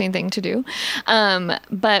interesting thing to do.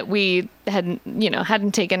 But we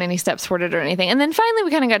hadn't taken any steps toward it or anything. And then finally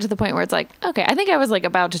we kind of got to the point where it's like, okay, I think I was like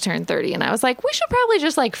about to turn 30 and I was like, we should probably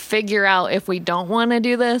just like figure out if we don't want to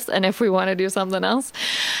do this and if we want to do something else.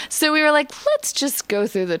 So we were like, let's just go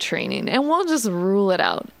through the training and we'll just rule it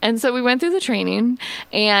out. And so we went through the training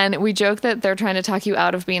and we joke that they're trying to talk you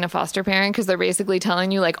out of being a foster parent because they're basically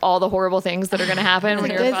telling you like all the horrible things that are going to happen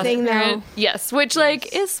when you're a foster parent. Yes, which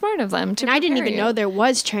like is smart of them to. And I didn't even you. know there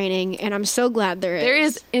was training, and I'm so glad there is. There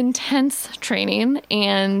is intense training,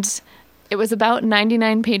 and it was about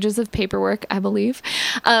 99 pages of paperwork, I believe.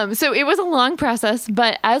 So it was a long process,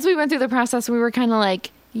 but as we went through the process, we were kind of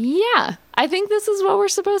like, yeah, I think this is what we're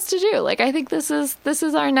supposed to do. Like, I think this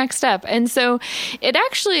is our next step. And so it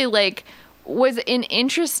actually like was an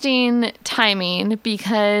interesting timing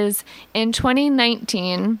because in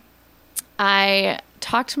 2019, I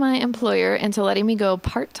talked my employer into letting me go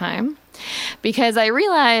part-time because I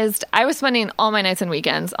realized I was spending all my nights and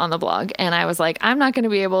weekends on the blog. And I was like, I'm not going to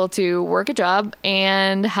be able to work a job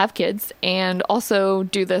and have kids and also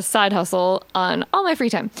do this side hustle on all my free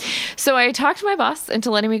time. So I talked my boss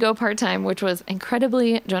into letting me go part-time, which was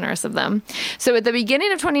incredibly generous of them. So at the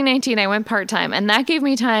beginning of 2019, I went part-time, and that gave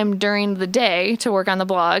me time during the day to work on the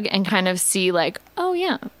blog and kind of see like, oh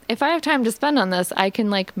yeah, if I have time to spend on this, I can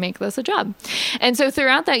like make this a job. And so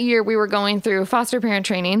throughout that year, we were going through foster parent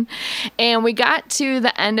training, and we got to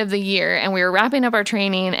the end of the year and we were wrapping up our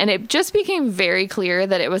training, and it just became very clear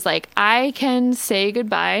that it was like, I can say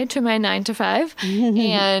goodbye to my 9 to 5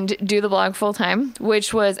 and do the blog full time,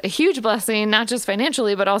 which was a huge blessing, not just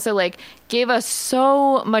financially, but also like gave us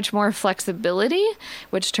so much more flexibility,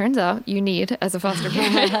 which turns out you need as a foster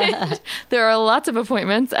parent. There are lots of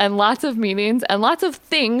appointments and lots of meetings and lots of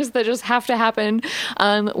things that just have to happen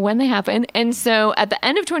when they happen. And so at the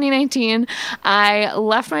end of 2019, I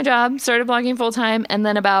left my job, started blogging full time, and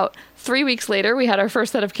then about 3 weeks later, we had our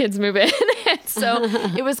first set of kids move in. So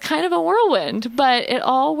it was kind of a whirlwind, but it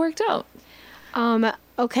all worked out.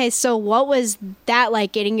 Okay, so what was that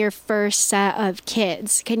like, getting your first set of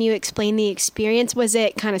kids? Can you explain the experience? Was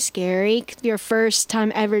it kind of scary, your first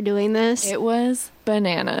time ever doing this? It was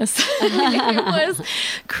bananas. It was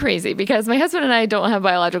crazy because my husband and I don't have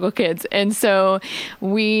biological kids. And so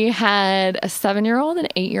we had a 7-year-old, an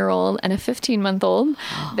 8-year-old, and a 15-month-old.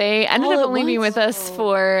 They ended up only being with us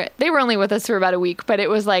they were only with us for about a week, but it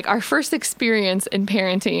was like our first experience in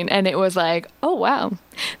parenting. And it was like, oh, wow,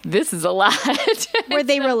 this is a lot. Were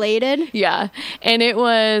they related? Yeah. And it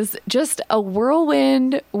was just a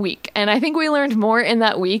whirlwind week. And I think we learned more in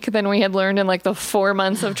that week than we had learned in like the 4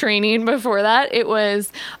 months of training before that. It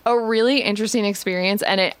was a really interesting experience.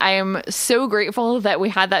 And I am so grateful that we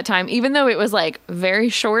had that time, even though it was like very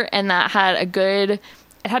short and that had a good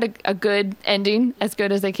ending, as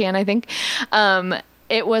good as they can, I think.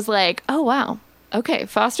 It was like, oh, wow. Okay,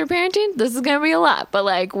 foster parenting, this is going to be a lot, but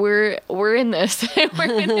like we're in this. We're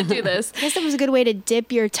going to do this. I guess it was a good way to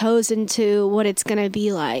dip your toes into what it's going to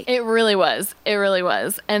be like. It really was. It really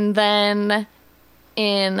was. And then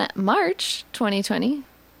in March 2020,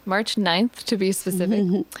 March 9th to be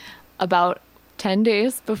specific, about 10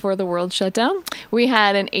 days before the world shut down, we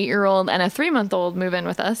had an 8-year-old and a 3-month-old move in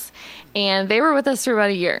with us, and they were with us for about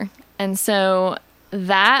a year. And so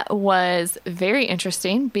that was very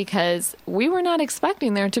interesting because we were not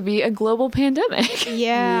expecting there to be a global pandemic.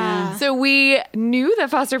 Yeah. So we knew that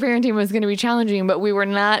foster parenting was going to be challenging, but we were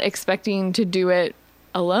not expecting to do it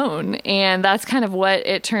alone. And that's kind of what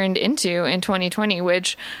it turned into in 2020,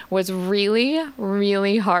 which was really,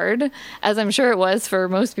 really hard, as I'm sure it was for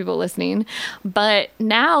most people listening. But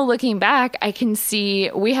now looking back, I can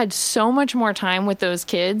see we had so much more time with those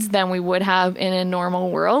kids than we would have in a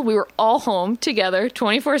normal world. We were all home together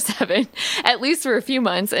 24/7, at least for a few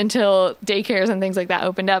months until daycares and things like that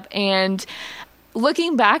opened up. And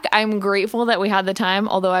looking back, I'm grateful that we had the time,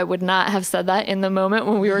 although I would not have said that in the moment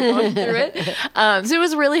when we were going through it. So it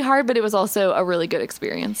was really hard, but it was also a really good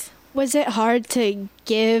experience. Was it hard to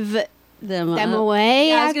give them away?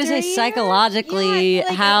 Yeah, I was going to say psychologically, yeah,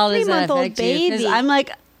 like how a does that 3-month-old affect you? Because baby. I'm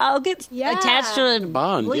like, I'll get attached to a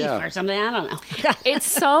Bond, leaf yeah. or something. I don't know.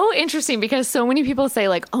 It's so interesting because so many people say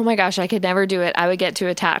like, oh my gosh, I could never do it. I would get too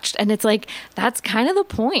attached. And it's like, that's kind of the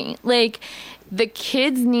point. Like, the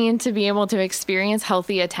kids need to be able to experience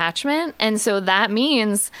healthy attachment. And so that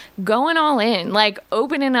means going all in, like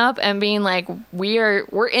opening up and being like,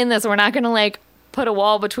 we're in this. We're not going to like put a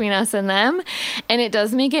wall between us and them. And it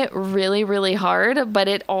does make it really, really hard, but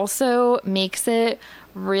it also makes it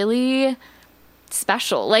really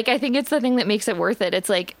special. Like, I think it's the thing that makes it worth it. It's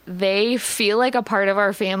like they feel like a part of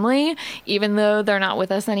our family, even though they're not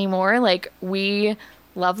with us anymore. Like, we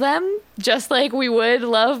love them just like we would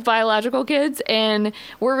love biological kids. And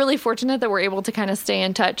we're really fortunate that we're able to kind of stay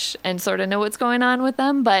in touch and sort of know what's going on with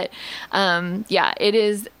them. But yeah, it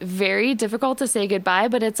is very difficult to say goodbye,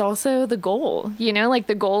 but it's also the goal, you know, like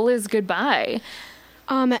the goal is goodbye.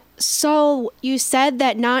 So you said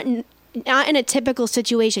that not in a typical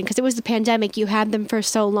situation, because it was the pandemic, you had them for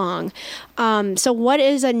so long. So what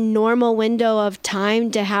is a normal window of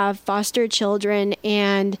time to have foster children,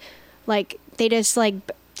 and like they just like,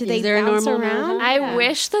 do they bounce around? I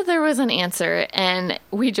wish that there was an answer, and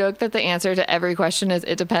we joke that the answer to every question is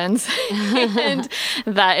it depends. And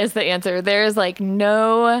that is the answer. There's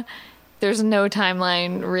no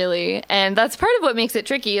timeline really. And that's part of what makes it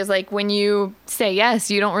tricky is like when you say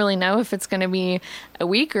yes, you don't really know if it's going to be a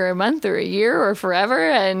week or a month or a year or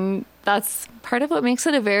forever. And that's part of what makes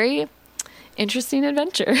it a very interesting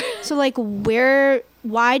adventure. So like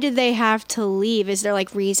why did they have to leave? Is there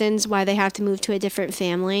like reasons why they have to move to a different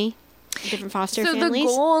family, different foster families?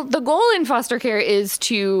 The goal in foster care is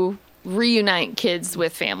to reunite kids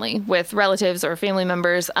with family, with relatives or family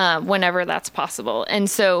members, whenever that's possible. And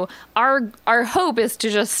so our hope is to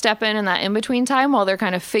just step in that in-between time while they're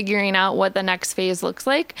kind of figuring out what the next phase looks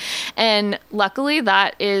like. And luckily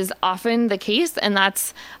that is often the case. And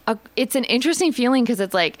it's an interesting feeling because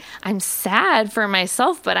it's like, I'm sad for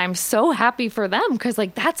myself, but I'm so happy for them because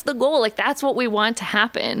like, that's the goal. Like that's what we want to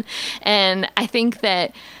happen. And I think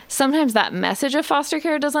that sometimes that message of foster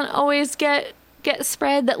care doesn't always get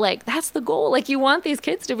spread, that like that's the goal. Like you want these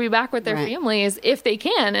kids to be back with their families if they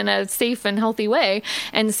can in a safe and healthy way.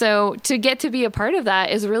 And so to get to be a part of that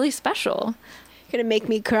is really special. You're gonna make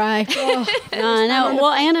me cry. Oh, no.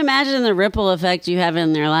 Well, and imagine the ripple effect you have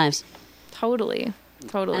in their lives. Totally.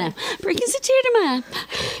 Brings a tear to my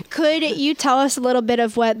eye. Could you tell us a little bit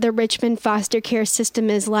of what the Richmond foster care system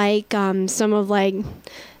is like? Some of like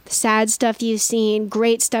the sad stuff you've seen,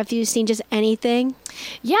 great stuff you've seen, just anything?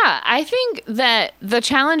 Yeah, I think that the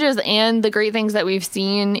challenges and the great things that we've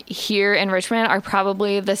seen here in Richmond are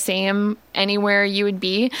probably the same anywhere you would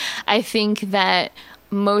be. I think that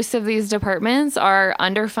most of these departments are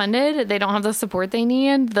underfunded. They don't have the support they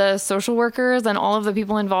need. The social workers and all of the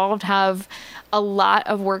people involved have a lot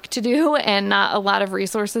of work to do and not a lot of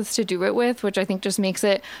resources to do it with, which I think just makes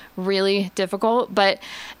it really difficult. But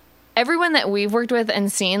everyone that we've worked with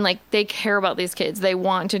and seen, like, they care about these kids. They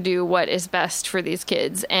want to do what is best for these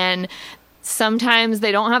kids. And sometimes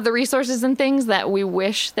they don't have the resources and things that we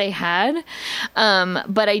wish they had.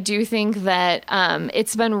 But I do think that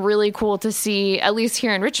it's been really cool to see, at least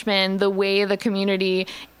here in Richmond, the way the community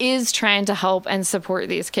is trying to help and support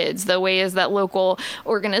these kids. The ways that local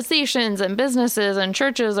organizations and businesses and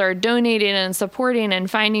churches are donating and supporting and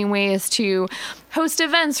finding ways to host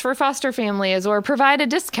events for foster families or provide a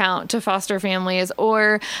discount to foster families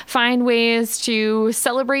or find ways to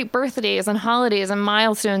celebrate birthdays and holidays and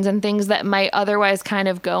milestones and things that might otherwise kind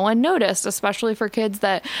of go unnoticed, especially for kids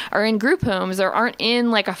that are in group homes or aren't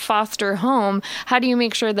in like a foster home. How do you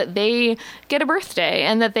make sure that they get a birthday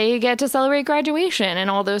and that they get to celebrate graduation and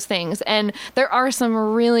all those things? And there are some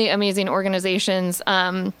really amazing organizations,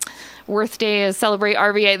 Worth Days, Celebrate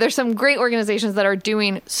RVA. There's some great organizations that are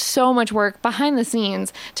doing so much work behind the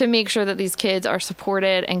scenes to make sure that these kids are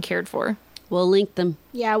supported and cared for. We'll link them.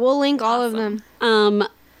 Yeah, we'll link all of them.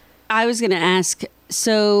 I was going to ask,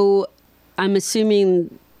 so I'm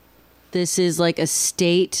assuming this is like a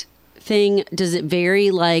state thing. Does it vary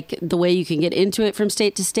like the way you can get into it from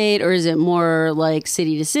state to state, or is it more like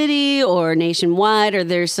city to city or nationwide? Or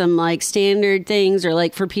there's some like standard things, or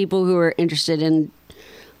like for people who are interested in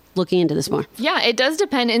looking into this more? Yeah, it does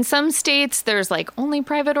depend. In some states, there's like only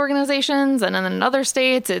private organizations, and in other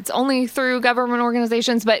states, it's only through government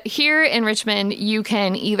organizations. But here in Richmond, you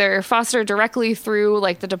can either foster directly through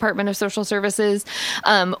like the Department of Social Services,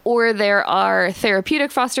 or there are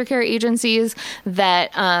therapeutic foster care agencies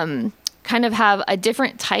that kind of have a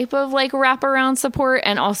different type of like wraparound support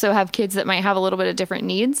and also have kids that might have a little bit of different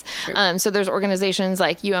needs. So there's organizations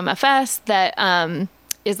like UMFS that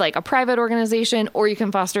is like a private organization, or you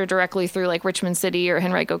can foster directly through like Richmond City or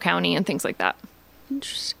Henrico County and things like that.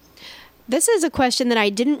 Interesting. This is a question that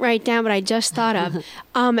I didn't write down, but I just thought of.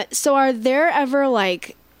 So are there ever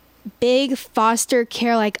like big foster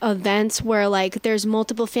care like events where like there's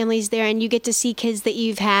multiple families there and you get to see kids that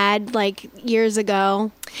you've had like years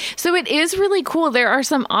ago? So it is really cool. There are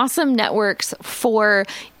some awesome networks for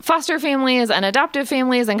foster families and adoptive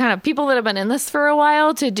families and kind of people that have been in this for a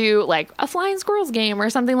while to do like a flying squirrels game or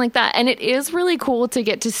something like that. And it is really cool to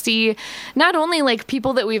get to see not only like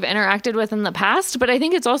people that we've interacted with in the past, but I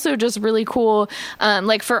think it's also just really cool,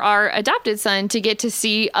 like for our adopted son to get to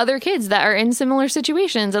see other kids that are in similar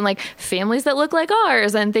situations and like families that look like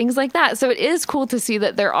ours and things like that. So it is cool to see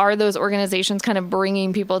that there are those organizations kind of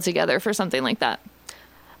bringing people together for something like that.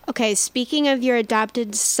 Okay, speaking of your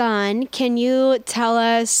adopted son, can you tell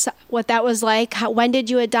us what that was like? When did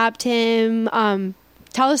you adopt him?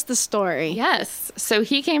 Tell us the story. Yes. So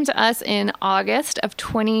he came to us in August of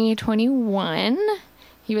 2021.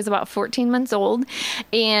 He was about 14 months old,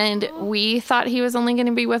 and we thought he was only going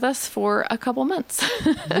to be with us for a couple months.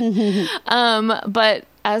 But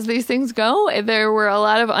as these things go, there were a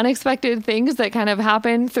lot of unexpected things that kind of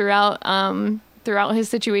happened throughout his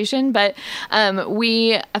situation. But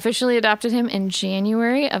we officially adopted him in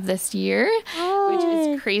January of this year, which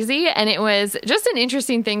is crazy. And it was just an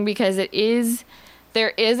interesting thing because there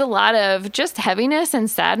is a lot of just heaviness and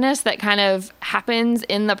sadness that kind of happens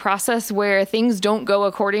in the process where things don't go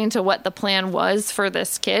according to what the plan was for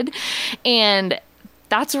this kid. And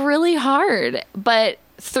that's really hard. But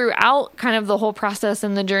throughout kind of the whole process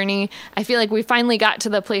and the journey, I feel like we finally got to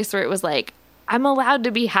the place where it was like, I'm allowed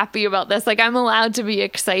to be happy about this. Like, I'm allowed to be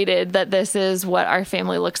excited that this is what our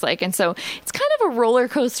family looks like. And so it's kind of a roller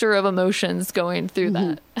coaster of emotions going through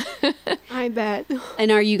that. I bet. And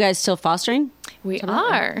are you guys still fostering? We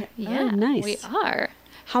are. Yeah, nice. We are.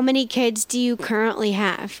 How many kids do you currently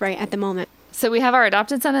have right at the moment? So we have our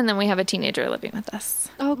adopted son, and then we have a teenager living with us.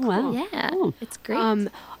 Oh, cool. Wow. Yeah, Cool. it's great.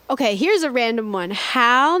 Okay, here's a random one.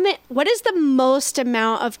 What is the most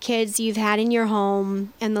amount of kids you've had in your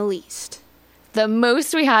home and the least? The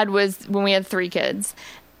most we had was when we had 3 kids.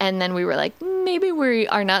 And then we were like, maybe we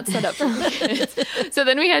are not set up for kids. So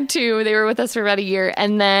then we had 2. They were with us for about a year.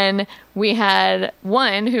 And then we had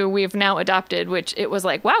 1 who we've now adopted, which it was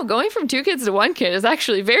like, wow, going from 2 kids to 1 kid is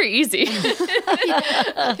actually very easy.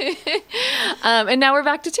 And now we're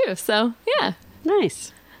back to 2. So, yeah.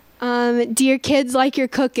 Nice. Do your kids like your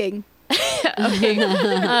cooking? Okay.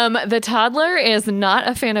 The toddler is not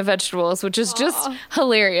a fan of vegetables, which is just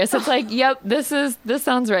hilarious. It's like, yep, this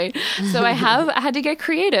sounds right. So I had to get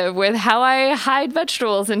creative with how I hide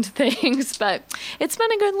vegetables into things, but it's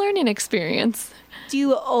been a good learning experience. Do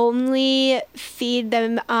you only feed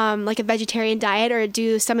them like a vegetarian diet, or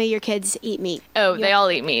do some of your kids eat meat? Oh, they all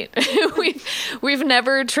eat meat. We've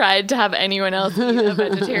never tried to have anyone else eat a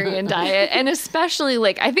vegetarian diet. And especially,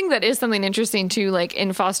 like, I think that is something interesting too, like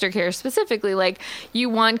in foster care specifically, like you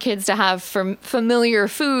want kids to have familiar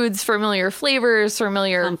foods, familiar flavors,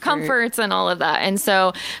 familiar comforts and all of that. And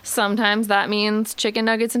so sometimes that means chicken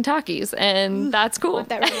nuggets and Takis, and that's cool. I want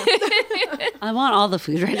that right now. I want all the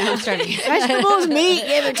food right now. I'm starting. Vegetables, meat,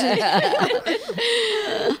 give it to me.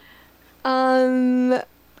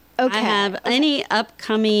 Okay. I have any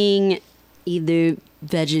upcoming either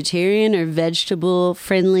vegetarian or vegetable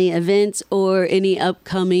friendly events, or any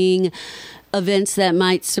upcoming events that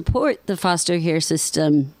might support the foster care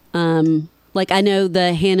system. Like I know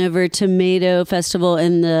the Hanover Tomato Festival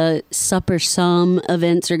and the Supper Some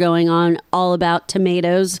events are going on, all about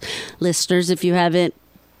tomatoes. Listeners, if you haven't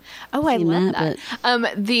I seen love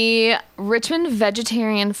that. The Richmond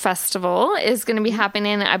Vegetarian Festival is going to be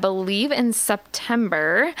happening, I believe, in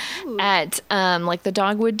September at like the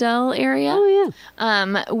Dogwood Dell area. Oh,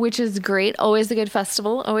 yeah. Which is great. Always a good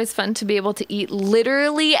festival. Always fun to be able to eat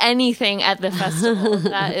literally anything at the festival.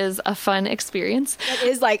 That is a fun experience. It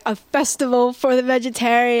is like a festival for the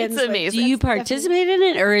vegetarians. It's amazing. Do you participate in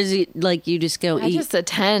it, or is it like you just go I eat? just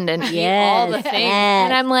attend and eat all the things.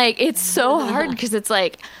 And I'm like, it's so hard because it's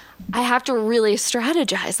like, I have to really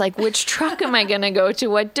strategize, like which truck am I going to go to?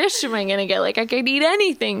 What dish am I going to get? Like I could eat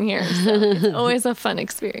anything here. So it's always a fun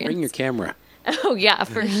experience. Bring your camera. Oh yeah,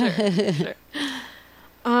 for sure.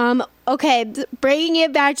 Okay, bringing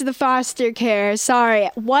it back to the foster care.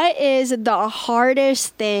 Sorry, what is the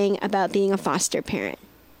hardest thing about being a foster parent?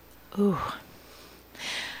 Ooh.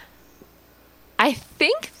 I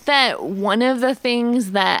think that one of the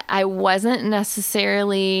things that I wasn't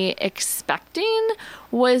necessarily expecting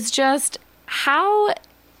was just how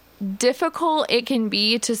difficult it can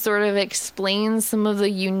be to sort of explain some of the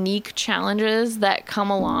unique challenges that come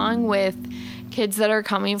along with kids that are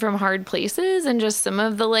coming from hard places, and just some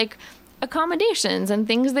of the like accommodations and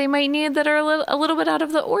things they might need that are a little bit out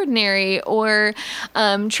of the ordinary, or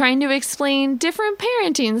trying to explain different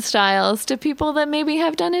parenting styles to people that maybe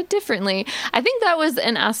have done it differently. I think that was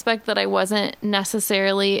an aspect that I wasn't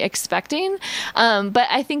necessarily expecting. But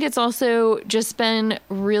I think it's also just been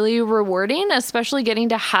really rewarding, especially getting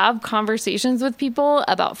to have conversations with people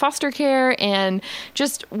about foster care and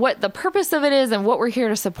just what the purpose of it is and what we're here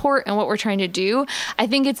to support and what we're trying to do. I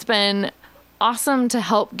think it's been awesome to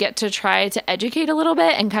help get to try to educate a little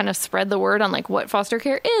bit and kind of spread the word on like what foster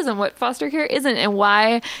care is and what foster care isn't and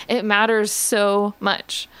why it matters so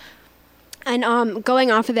much. And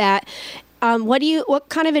going off of that, what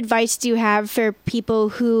kind of advice do you have for people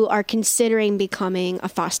who are considering becoming a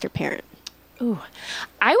foster parent? Ooh,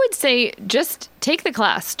 I would say just take the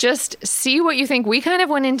class. Just see what you think. We kind of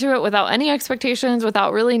went into it without any expectations,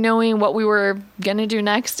 without really knowing what we were going to do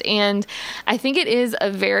next. And I think it is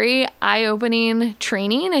a very eye-opening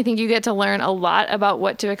training. I think you get to learn a lot about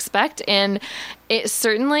what to expect. And it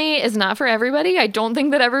certainly is not for everybody. I don't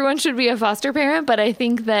think that everyone should be a foster parent, but I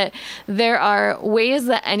think that there are ways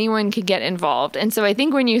that anyone could get involved. And so I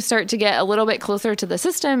think when you start to get a little bit closer to the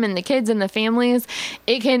system and the kids and the families,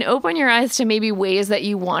 it can open your eyes to maybe ways that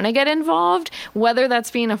you want to get involved, whether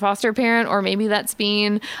that's being a foster parent or maybe that's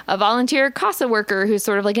being a volunteer CASA worker who's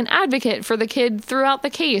sort of like an advocate for the kid throughout the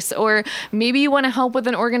case, or maybe you want to help with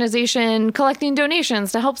an organization collecting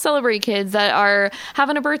donations to help celebrate kids that are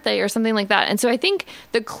having a birthday or something like that. And so I think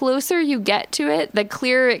the closer you get to it, the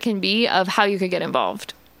clearer it can be of how you could get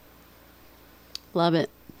involved. Love it.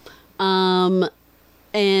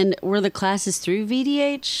 And were the classes through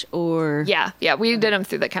VDH or? Yeah, we did them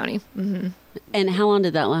through the county. Mm-hmm. And how long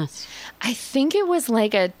did that last? I think it was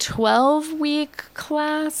like a 12-week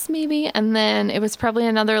class maybe, and then it was probably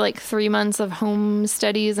another like 3 months of home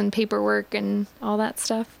studies and paperwork and all that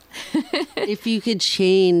stuff. If you could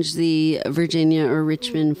change the Virginia or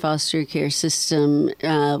Richmond foster care system,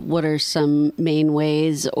 what are some main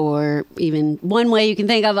ways, or even one way you can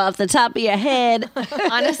think of off the top of your head?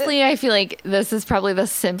 Honestly, I feel like this is probably the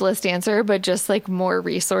simplest answer, but just like more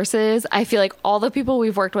resources. I feel like all the people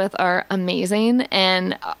we've worked with are amazing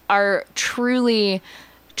and are truly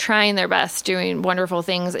trying their best, doing wonderful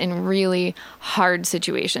things in really hard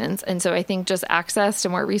situations. And so I think just access to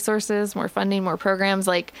more resources, more funding, more programs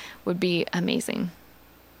would be amazing.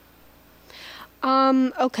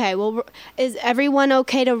 Okay, well, is everyone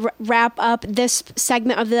okay to wrap up this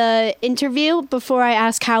segment of the interview before I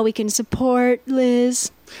ask how we can support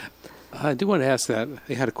Liz? I do want to ask that.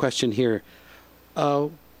 I had a question here.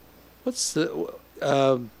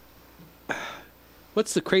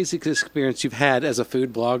 What's the craziest experience you've had as a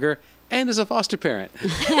food blogger and as a foster parent?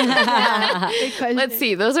 Let's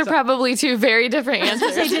see. Those are probably two very different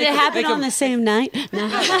answers. Did it happen on the same night? No.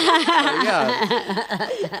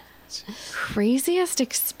 Yeah. Craziest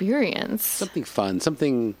experience. Something fun.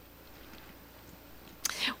 Something.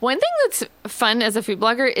 One thing that's fun as a food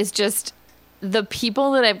blogger is just the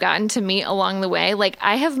people that I've gotten to meet along the way. Like,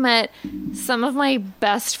 I have met some of my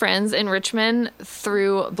best friends in Richmond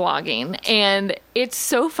through blogging, and it's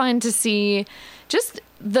so fun to see just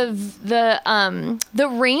the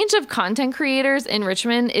range of content creators in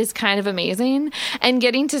Richmond is kind of amazing, and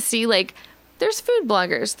getting to see there's food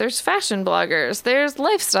bloggers, there's fashion bloggers, there's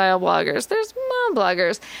lifestyle bloggers, there's mom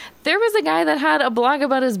bloggers. There was a guy that had a blog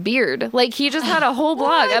about his beard. He just had a whole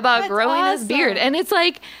blog about growing his beard. And it's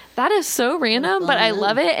that is so random, but I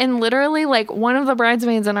love it. And literally, one of the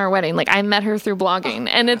bridesmaids in our wedding, I met her through blogging.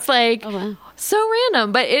 And it's so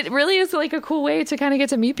random, but it really is a cool way to kind of get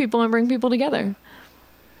to meet people and bring people together.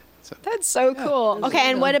 That's so cool.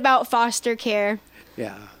 Okay, and what about foster care?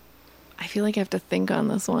 Yeah. I feel like I have to think on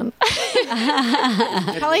this one.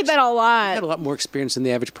 Probably been a lot. You had a lot more experience than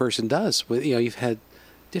the average person does. You've had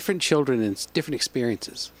different children and different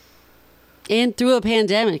experiences. And through a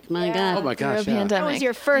pandemic, my God. Oh my gosh! Through a pandemic. That was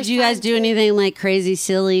your first. Did you guys do anything crazy,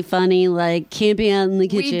 silly, funny, camping out in the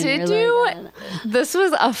kitchen? We did do. This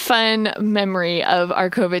was a fun memory of our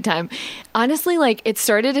COVID time. Honestly, it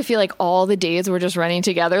started to feel like all the days were just running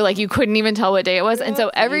together. You couldn't even tell what day it was. And so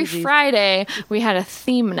every Friday we had a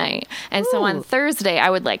theme night. And so on Thursday I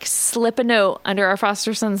would slip a note under our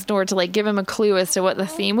foster son's door to give him a clue as to what the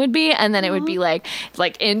theme would be. And then it would be like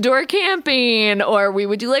indoor camping, or we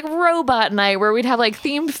would do robot night where we'd have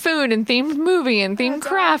themed food and themed movie and themed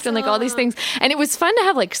craft and all these things. And it was fun to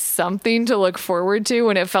have something to look forward to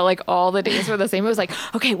when it felt like all the days were the same. It was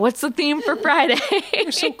okay, what's the theme for Friday?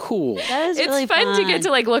 You're so cool. That is It's really fun to get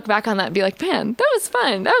to look back on that and be man, that was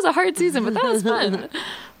fun. That was a hard season, but that was fun.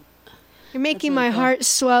 You're making my heart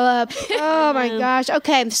swell up. Oh my gosh.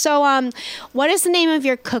 Okay, so what is the name of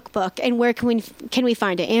your cookbook, and where can we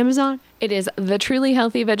find it? Amazon? It is the Truly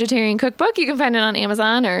Healthy Vegetarian Cookbook. You can find it on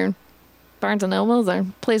Amazon or Barnes & Nobles or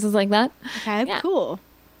places like that. Okay, Yeah. cool.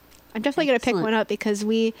 I'm definitely going to pick Excellent. one up because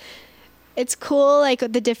it's cool, like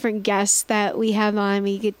the different guests that we have on.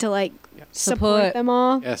 We get to like support Support. them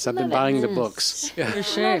all. Yes, I've been Love it. buying the books. Yeah. For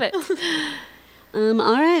sure. Love it. All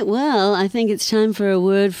right. Well, I think it's time for a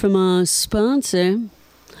word from our sponsor.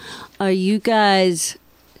 Are you guys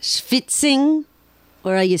schwitzing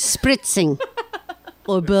or are you spritzing?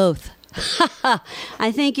 Or both?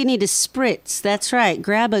 I think you need to spritz. That's right.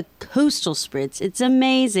 Grab a coastal spritz. It's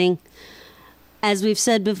amazing. As we've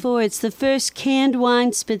said before, it's the first canned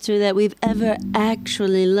wine spritzer that we've ever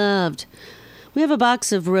actually loved. We have a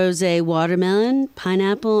box of rosé watermelon,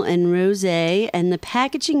 pineapple, and rosé, and the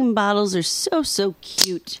packaging and bottles are so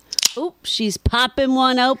cute. Oh, she's popping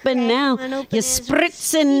one open now. one open You're as we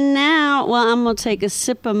spritzing now. Well, I'm going to take a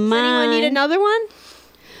sip of mine. Does anyone need another one?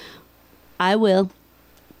 I will.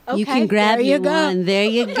 You Okay, can grab there you me go. one. There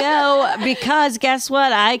you go. Because guess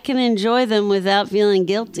what? I can enjoy them without feeling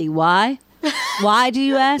guilty. Why? Why do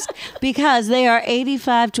you ask? Because they are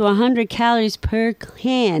 85 to 100 calories per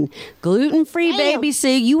can. Gluten-free, baby, so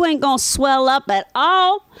you ain't going to swell up at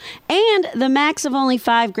all. And the max of only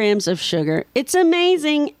 5 grams of sugar. It's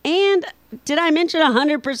amazing. And did I mention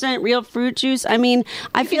 100% real fruit juice? I mean,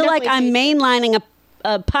 I feel like I'm definitely mainlining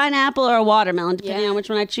a pineapple or a watermelon, depending Yeah. on which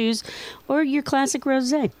one I choose, or your classic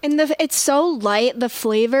rosé. And it's so light. The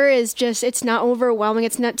flavor is just, it's not overwhelming.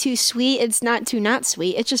 It's not too sweet. It's not too not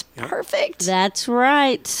sweet. It's just perfect. That's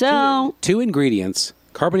right. So, 2 ingredients: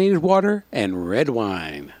 carbonated water and red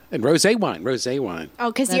wine. And rosé wine.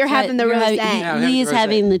 Oh, because that's you're right. having the You're rosé. Yeah. He's rosé.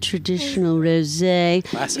 having the traditional rosé.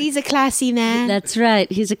 Classic. He's a classy man. That's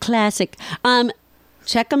right. He's a classic.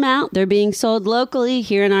 Check them out. They're being sold locally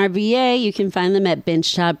here in RVA. You can find them at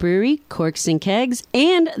Benchtop Brewery, Corks and Kegs,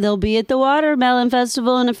 and they'll be at the Watermelon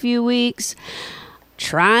Festival in a few weeks.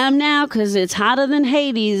 Try them now because it's hotter than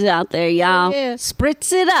Hades out there, y'all. Yeah.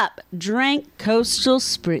 Spritz it up. Drink Coastal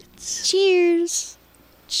Spritz. Cheers.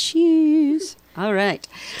 Cheers. All right.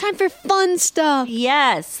 Time for fun stuff.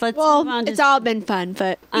 Yes. Let's Well, move on to it's all been fun,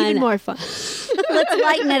 but I even know. more fun. Let's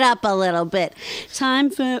lighten it up a little bit. Time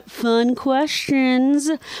for fun questions.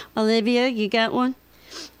 Olivia, you got one?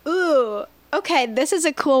 Ooh, okay. This is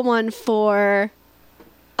a cool one for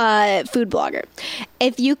food blogger.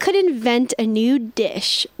 If you could invent a new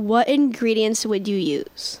dish, what ingredients would you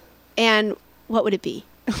use, and what would it be?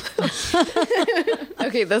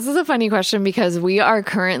 Okay, this is a funny question because we are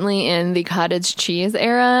currently in the cottage cheese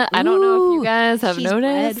era. I don't know if you guys have cheese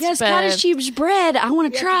noticed. bread. Yes, but cottage cheese bread. I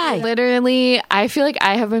want to try. literally, I feel like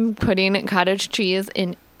I have been putting cottage cheese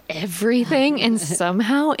in everything and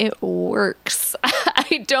somehow it works.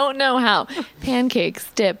 I don't know how.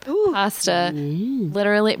 Pancakes, dip, pasta,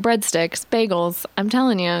 literally breadsticks, bagels. I'm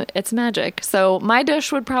telling you, it's magic. So my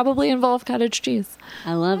dish would probably involve cottage cheese.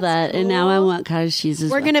 I love that. And now I want cottage cheese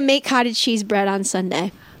as We're well. gonna make cottage cheese bread on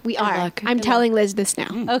Sunday. We are. luck. I'm Good telling Liz this now.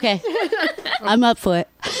 Okay. I'm up for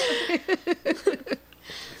it.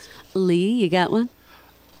 Lee, you got one?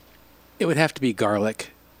 It would have to be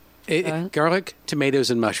garlic. Garlic, tomatoes,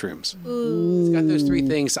 and mushrooms. It's got those 3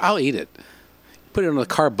 things. I'll eat it. Put it on the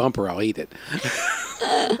car bumper. I'll eat it.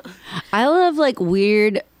 I love like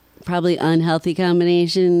weird, probably unhealthy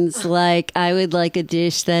combinations. Like I would like a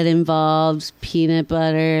dish that involves peanut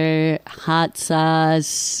butter, hot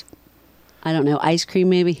sauce. I don't know, ice cream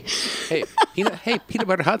maybe. Hey, peanut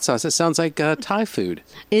butter hot sauce. That sounds like Thai food.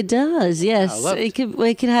 It does, yes. I love it.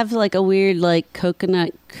 It could have like a weird like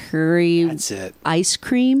coconut curry That's it. ice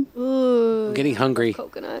cream I'm getting hungry.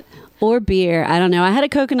 Coconut. or beer. I don't know. I had a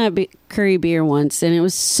coconut curry beer once and it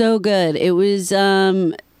was so good. It was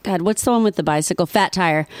God, what's the one with the bicycle? Fat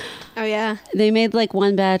Tire. Oh yeah. They made like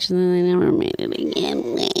one batch and then they never made it again.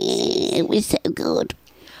 It was so good.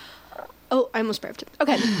 Oh, I almost burped.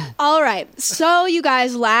 Okay. All right. So, you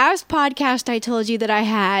guys, last podcast I told you that I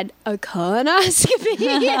had a colonoscopy.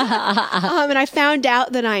 And I found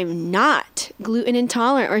out that I'm not gluten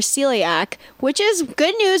intolerant or celiac, which is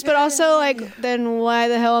good news, but also like, then why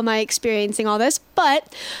the hell am I experiencing all this?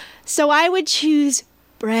 But, so I would choose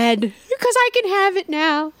bread because I can have it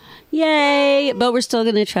now. Yay! But we're still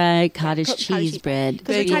gonna try cottage Cottage cheese cheese bread.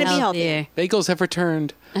 'Cause we're trying to be healthier. Bagels have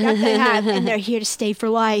returned. That they have, and they're here to stay for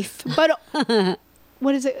life. But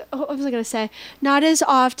what is it? What was I going to say? Not as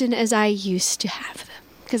often as I used to have them,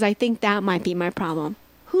 because I think that might be my problem.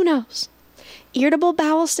 Who knows? Irritable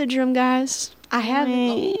bowel syndrome, guys. I have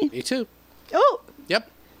it. Me too. Oh, Yep.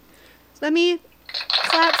 let me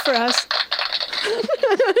clap for us.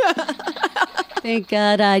 Thank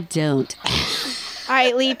God I don't. All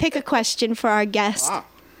right, Lee, pick a question for our guest.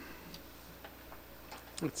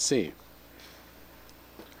 Let's see.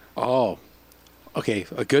 Oh, okay.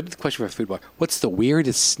 A good question for a food blog. What's the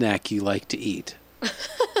weirdest snack you like to eat?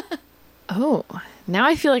 Oh, now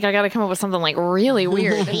I feel like I got to come up with something like really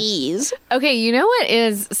weird. Please. Okay, you know what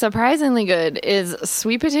is surprisingly good is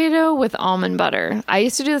sweet potato with almond butter. I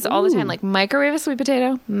used to do this all the time, like microwave a sweet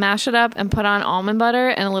potato, mash it up, and put on almond butter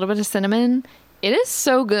and a little bit of cinnamon. It is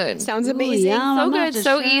so good. Sounds amazing. yum. So I'm gonna good, have to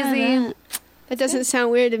so try easy. that. That doesn't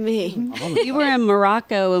sound weird to me. We were in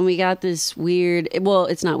Morocco and we got this weird, well,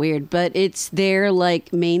 it's not weird, but it's their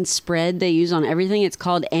like main spread they use on everything. It's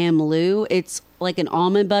called amlou. It's like an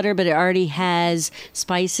almond butter, but it already has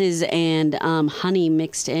spices and honey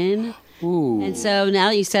mixed in. Ooh. And so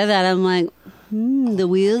now that you said that, I'm like, the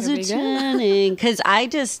wheels are There we go. turning. Because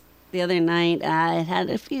the other night, I had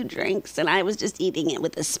a few drinks and I was just eating it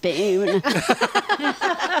with a spoon.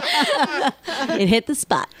 It hit the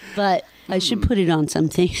spot, but I should put it on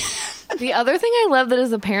something. The other thing I love that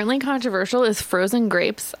is apparently controversial is frozen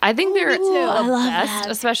grapes. I think they're the I love best,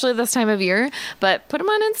 that. especially this time of year. But put them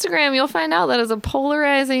on Instagram. You'll find out that is a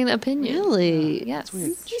polarizing opinion. Really? Yes.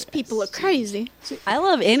 These people are crazy. I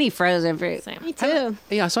love any frozen fruit. Same. Me too.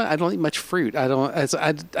 Yeah, so I don't eat much fruit. I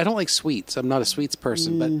don't like sweets. I'm not a sweets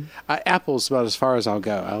person, but apples about as far as I'll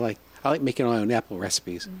go. I like making my own apple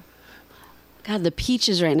recipes. God, the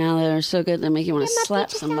peaches right now, that are so good, they make you want to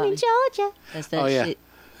slap somebody. Georgia. That's that Oh, yeah. shit.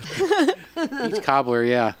 Each cobbler,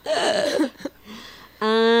 yeah.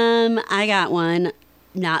 I got one,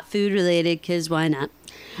 not food related, because why not?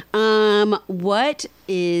 What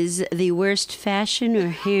is the worst fashion or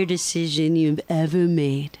hair decision you've ever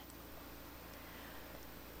made?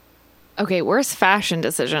 Okay, worst fashion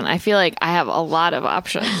decision. I feel like I have a lot of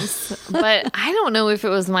options, but I don't know if it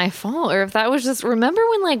was my fault or if that was just. Remember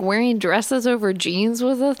when like wearing dresses over jeans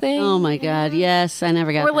was a thing? Oh my God, yes, I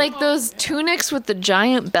never got Or that. like those tunics with the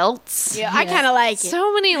giant belts. Yeah, I kind of like it.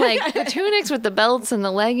 So many like the tunics with the belts and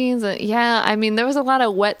the leggings. Yeah, I mean there was a lot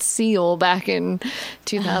of wet seal back in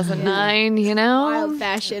 2009. You know, Wild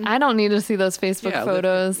fashion. I don't need to see those Facebook Yeah,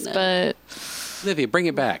 photos, but Olivia, bring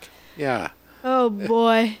it back. Yeah. Oh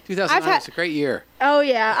boy. 2009 was a great year. Oh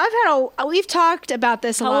yeah, we've talked about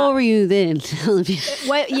this a How lot. old were you then?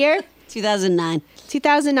 What year? 2009.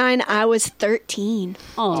 2009. I was 13.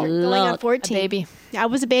 Oh, Going on Lord. 14. a baby. I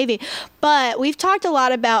was a baby. But we've talked a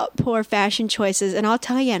lot about poor fashion choices, and I'll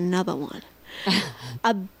tell you another one.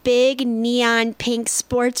 A big neon pink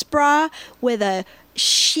sports bra with a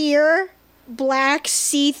sheer black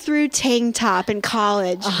see-through tank top in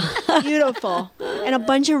college. Beautiful. And a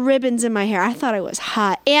bunch of ribbons in my hair. I thought I was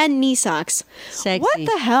hot. And knee socks. Sexy. What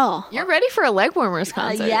the hell? You're ready for a leg warmers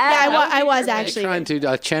concert. yeah. Yeah, I was Are you actually. trying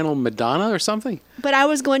to channel Madonna or something? But I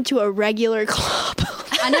was going to a regular club.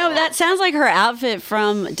 I know, that sounds like her outfit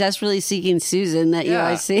from Desperately Seeking Susan that you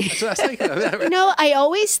always see. That's what I was thinking of. You know, I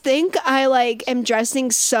always think I like am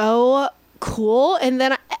dressing so cool, and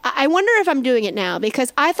then I wonder if I'm doing it now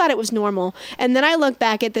because I thought it was normal, and then I look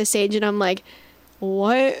back at this age and I'm like,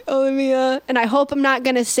 what, Olivia? And I hope I'm not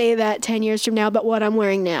gonna say that 10 years from now, but what I'm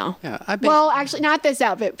wearing now. Yeah, Well, actually, not this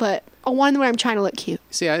outfit, but a one where I'm trying to look cute.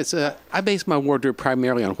 See, I base my wardrobe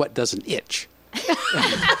primarily on what doesn't itch. That's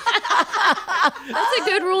a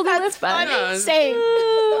good rule to live by. Same.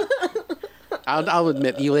 I'll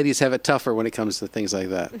admit, you ladies have it tougher when it comes to things like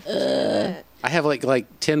that. I have like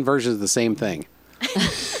 10 versions of the same thing.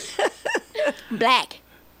 Black.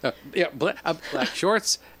 Yeah, black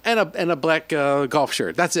shorts and a black golf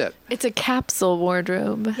shirt. That's it. It's a capsule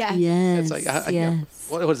wardrobe. Yeah. Yes, It's like yes.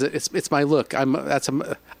 what is it? It's my look.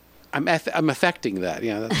 I'm affecting that.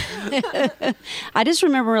 Yeah. I just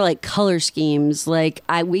remember like color schemes. Like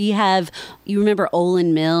you remember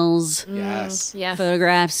Olin Mills Yes. Yeah.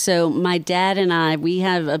 photographs. So my dad and we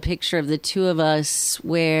have a picture of the two of us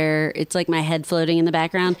where it's like my head floating in the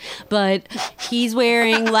background, but he's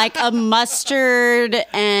wearing like a mustard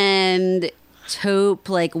and taupe,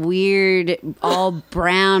 like weird, all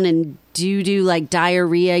brown and doo-doo, like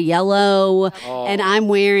diarrhea yellow. And I'm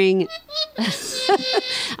wearing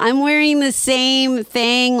the same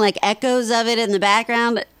thing, like echoes of it in the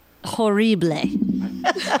background. Horrible. I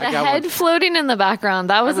The got head one. floating in the background.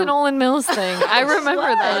 That was an Olin Mills thing. I remember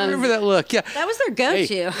I that. remember that look. Yeah. That was their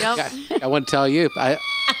go-to. I want to tell you.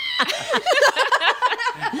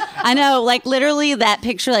 I know, like literally that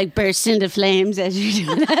picture like bursts into flames as you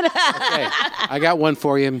do that. Okay, I got one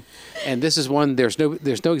for you, and this is one. There's no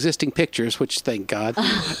existing pictures, which thank God.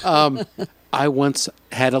 I once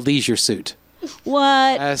had a leisure suit.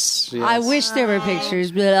 What? Yes. I wish there were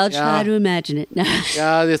pictures, but I'll try Yeah. to imagine it.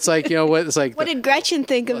 Yeah, it's like, you know what? It's like, What did Gretchen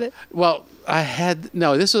think of it? well, I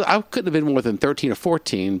couldn't have been more than 13 or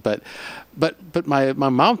 14, but my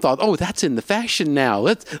mom thought, oh, that's in the fashion now.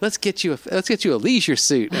 Let's get you a leisure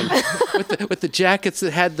suit, and with the jackets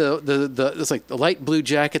that had it's like the light blue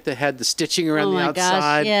jacket that had the stitching around Oh the my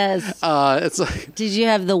outside. gosh, yes. It's like, Did you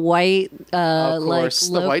have the white, of course,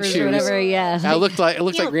 like the white loafers shoes. or whatever? Yeah. I looked like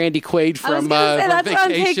Randy Quaid I was from gonna say, that's what I'm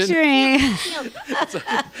Vacation. picturing.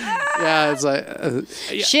 Yeah, it's like,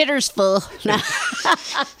 Shitter's full.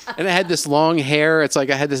 and I had this long hair. It's like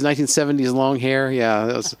I had this 1970s long hair.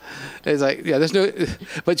 Yeah, it's like, yeah, there's no,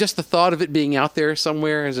 but just the thought of it being out there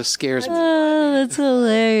somewhere just scares me. Oh, that's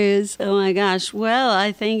hilarious. Oh my gosh. Well,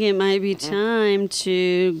 I think it might be time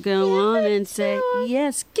to go on and say,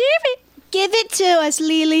 yes, Give it to us,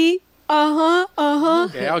 Lily.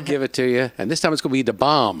 Okay, I'll give it to you. And this time it's going to be the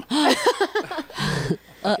bomb.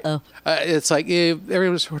 Uh-oh. It's like,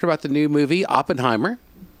 everyone's heard about the new movie, Oppenheimer.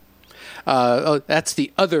 That's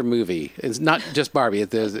the other movie. It's not just Barbie.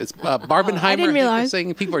 It's Barbenheimer. I didn't realize.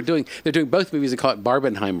 People are doing both movies and call it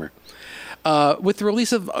Barbenheimer. With the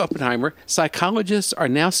release of Oppenheimer, psychologists are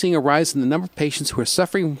now seeing a rise in the number of patients who are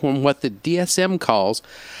suffering from what the DSM calls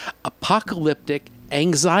apocalyptic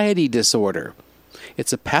anxiety disorder.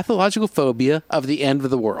 It's a pathological phobia of the end of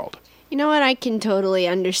the world. You know what? I can totally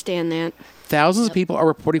understand that. Thousands of people are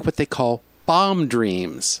reporting what they call bomb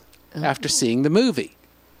dreams after seeing the movie.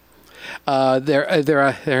 Their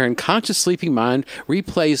unconscious sleeping mind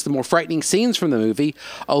replays the more frightening scenes from the movie,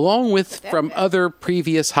 along with from other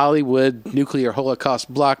previous Hollywood nuclear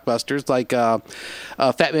Holocaust blockbusters like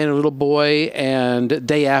Fat Man and Little Boy and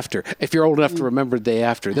Day After. If you're old enough to remember Day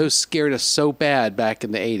After, those scared us so bad back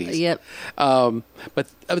in the 80s. Yep. But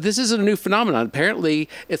this isn't a new phenomenon. Apparently,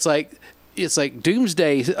 it's like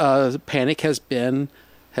doomsday panic has been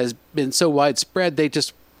so widespread.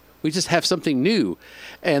 We just have something new,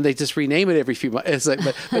 and they just rename it every few months. It's like,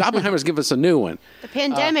 but Oppenheimer's given us a new one. The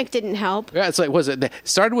pandemic didn't help. Yeah, it's like, it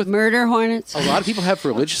started with Murder hornets. a lot of people have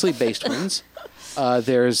religiously based ones.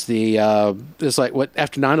 There's like what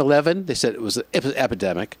after 9/11 they said it was an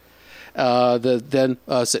epidemic. Then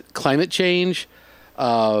said climate change,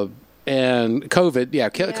 and COVID. Yeah,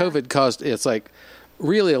 COVID caused it's like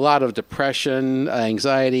really a lot of depression,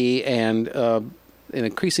 anxiety, and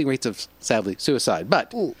increasing rates of, sadly, suicide.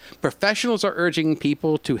 But professionals are urging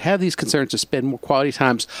people to have these concerns to spend more quality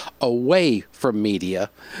times away from media.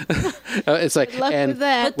 It's like, Good luck with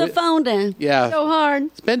that. Put the phone down. yeah, So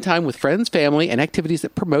hard. spend time with friends, family, and activities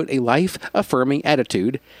that promote a life-affirming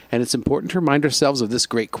attitude. And it's important to remind ourselves of this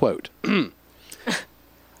great quote.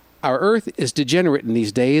 Our Earth is degenerate in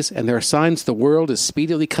these days, and there are signs the world is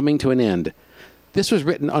speedily coming to an end. This was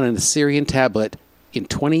written on an Assyrian tablet in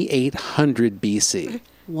 2800 BC.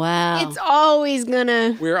 Wow. It's always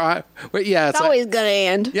gonna. It's Always gonna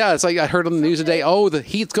end. Yeah, it's like I heard on the news today. Oh, the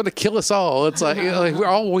heat's going to kill us all. It's like, we're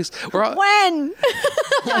all. When?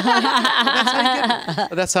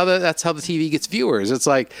 That's how the TV gets viewers. It's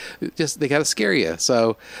like they got to scare you.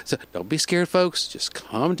 So don't be scared, folks. Just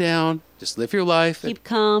calm down. Just live your life. Keep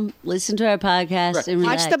calm. Listen to our podcast Right. and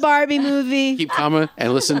relax. Watch the Barbie movie. Keep calm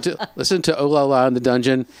and listen to Oh Lala in the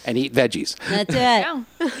dungeon and eat veggies. That's Yeah.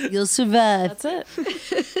 it. You'll survive. That's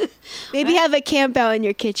it. Maybe have a camp out in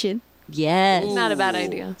your kitchen. Yes. Not a bad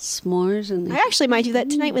idea. S'mores and I actually might do that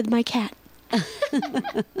tonight with my cat.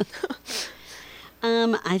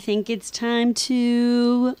 I think it's time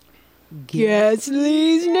to Guess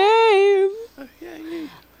Lee's name.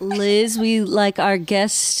 Liz, we like our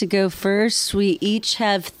guests to go first. We each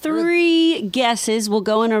have 3 guesses. We'll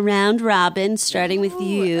go in a round robin, starting with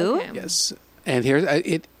you. Okay. Yes, and here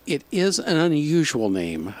it is an unusual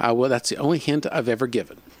name. That's the only hint I've ever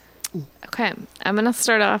given. Okay. I'm going to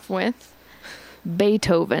start off with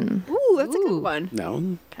Beethoven. Ooh, that's a good one.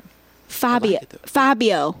 No, Fabio. like it, though.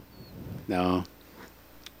 Fabio. no.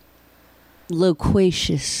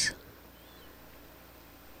 Loquacious.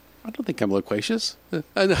 I don't think I'm loquacious. No.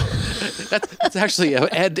 That's actually an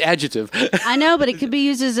adjective. I know, but it could be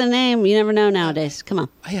used as a name. You never know nowadays. Come on.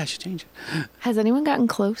 Oh, yeah, I should change it. Has anyone gotten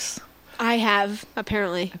close? I have,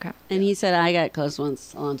 apparently. Okay. And he said I got close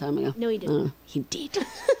once a long time ago. No, he didn't. He did.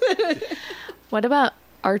 What about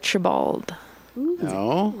Archibald?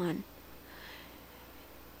 No, One.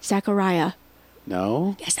 Zachariah.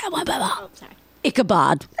 no, Yes, that one, Baba. Oh, sorry.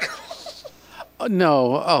 Ichabod.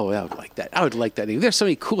 no. Oh, I would like that. I would like that name. There's so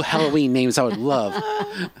many cool Halloween names I would love.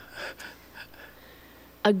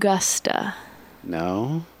 Augusta.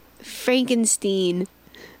 No. Frankenstein.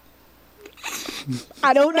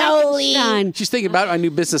 I don't know, Lee. Frankenstein. She's thinking about my new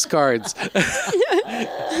business cards.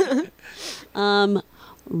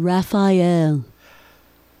 Raphael.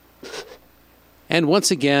 And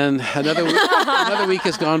once again, another week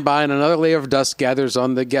has gone by, and another layer of dust gathers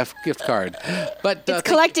on the gift card. But It's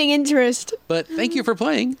collecting interest. But thank you for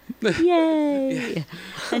playing. Yay!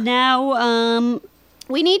 And now,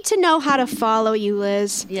 We need to know how to follow you,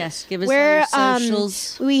 Liz. yes, give us Where all your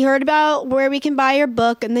socials. we heard about where we can buy your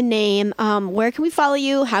book and the name. Where can we follow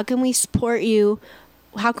you? How can we support you?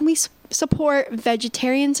 How can we support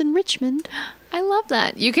vegetarians in Richmond? I love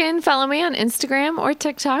that. You can follow me on Instagram or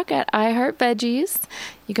TikTok at iHeartVeggies.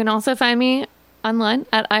 You can also find me online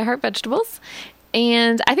at iHeartVegetables.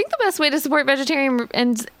 And I think the best way to support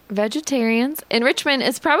vegetarians in Richmond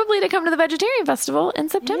is probably to come to the Vegetarian Festival in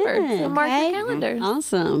September. Yeah. So mark Okay. your calendars.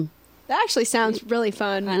 Awesome. That actually sounds really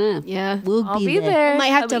fun. I know. Yeah. We'll I'll be there. I might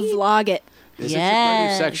have to I'll be- vlog it. Visit your Yes.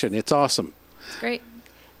 produce section. It's awesome. Great.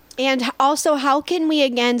 And also, how can we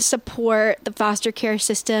again support the foster care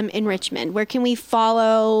system in Richmond? Where can we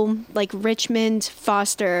follow like Richmond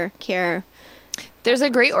foster care? There's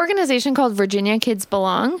a great organization called Virginia Kids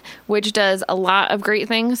Belong, which does a lot of great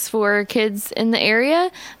things for kids in the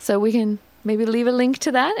area. So we can maybe leave a link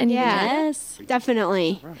to that. And you can check it out. Yes,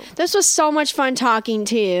 Definitely. This was so much fun talking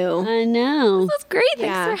to you. I know. That's great.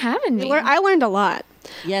 Yeah. Thanks for having me. I learned a lot.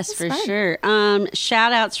 Yes, for fun. sure.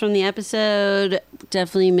 Shout outs from the episode.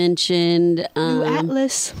 Definitely mentioned. Blue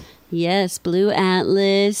Atlas, Yes, Blue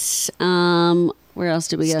Atlas. Where else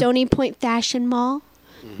did we go? Stony Point Fashion Mall.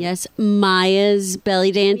 Yes, Maya's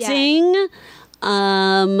belly dancing.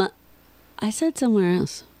 I said somewhere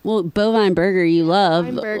else. Well, Bovine Burger you love.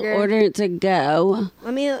 Bovine Burger. Order it to go.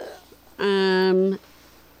 Let me.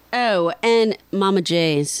 Oh, and Mama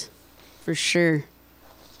J's for sure.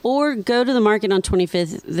 Or go to the market on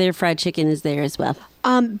 25th. Their fried chicken is there as well.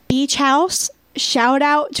 Beach House. Shout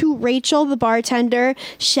out to Rachel, the bartender.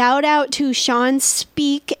 Shout out to Sean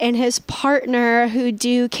Speak and his partner who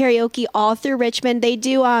do karaoke all through Richmond. They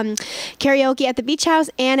do karaoke at the Beach House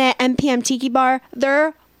and at MPM Tiki Bar.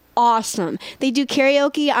 They're awesome. They do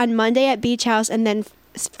karaoke on Monday at Beach House and then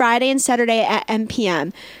Friday and Saturday at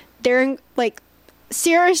MPM. They're like,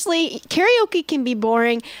 seriously, karaoke can be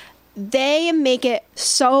boring. They make it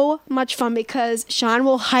so much fun because Sean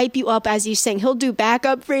will hype you up as you sing. He'll do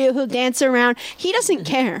backup for you. He'll dance around. He doesn't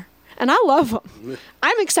care. And I love him.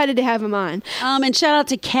 I'm excited to have him on. And shout out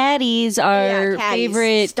to Caddy's, our Caddy's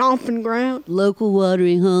favorite stomping ground. local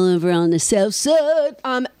watering hole over on the south side.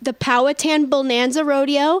 The Powhatan Bonanza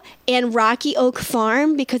Rodeo and Rocky Oak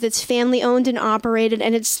Farm because it's family owned and operated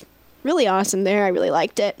and it's really awesome there. I really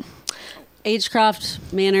liked it. Agecroft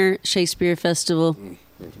Manor Shakespeare Festival.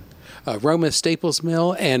 Roma Staples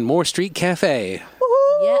Mill and Moore Street Cafe.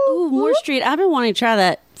 Yeah, ooh, Moore Street. I've been wanting to try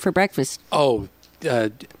that for breakfast. Oh,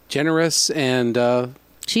 generous and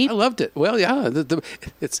Cheap, I loved it. Well, yeah,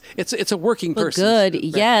 it's a working but person. good.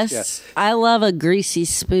 Yes. I love a greasy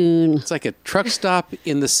spoon. It's like a truck stop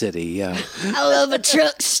in the city. Yeah. I love a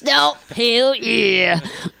truck stop. Hell yeah.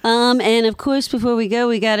 And of course, before we go,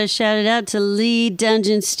 we got to shout it out to Lee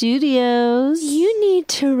Dungeon Studios. You need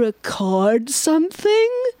to record something?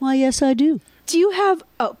 Why, yes, I do. Do you have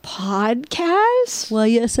a podcast? Why,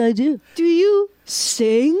 yes, I do. Do you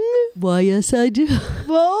sing? Why, yes, I do.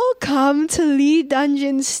 Well, come to Lee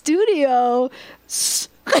Dungeon Studio.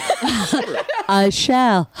 I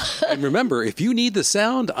shall. And remember, if you need the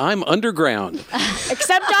sound, I'm underground.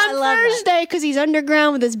 Except on love Thursday, because he's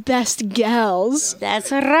underground with his best gals.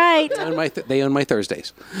 That's right. They own my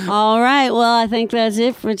Thursdays. All right. Well, I think that's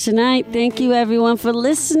it for tonight. Thank you, everyone, for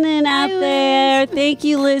listening out there. Thank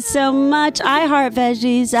you, Liz, so much. I heart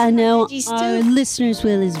veggies. I know Veggies our too. listeners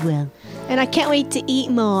will as well. And I can't wait to eat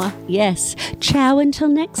more. Yes. Ciao until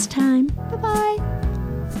next time. Bye-bye.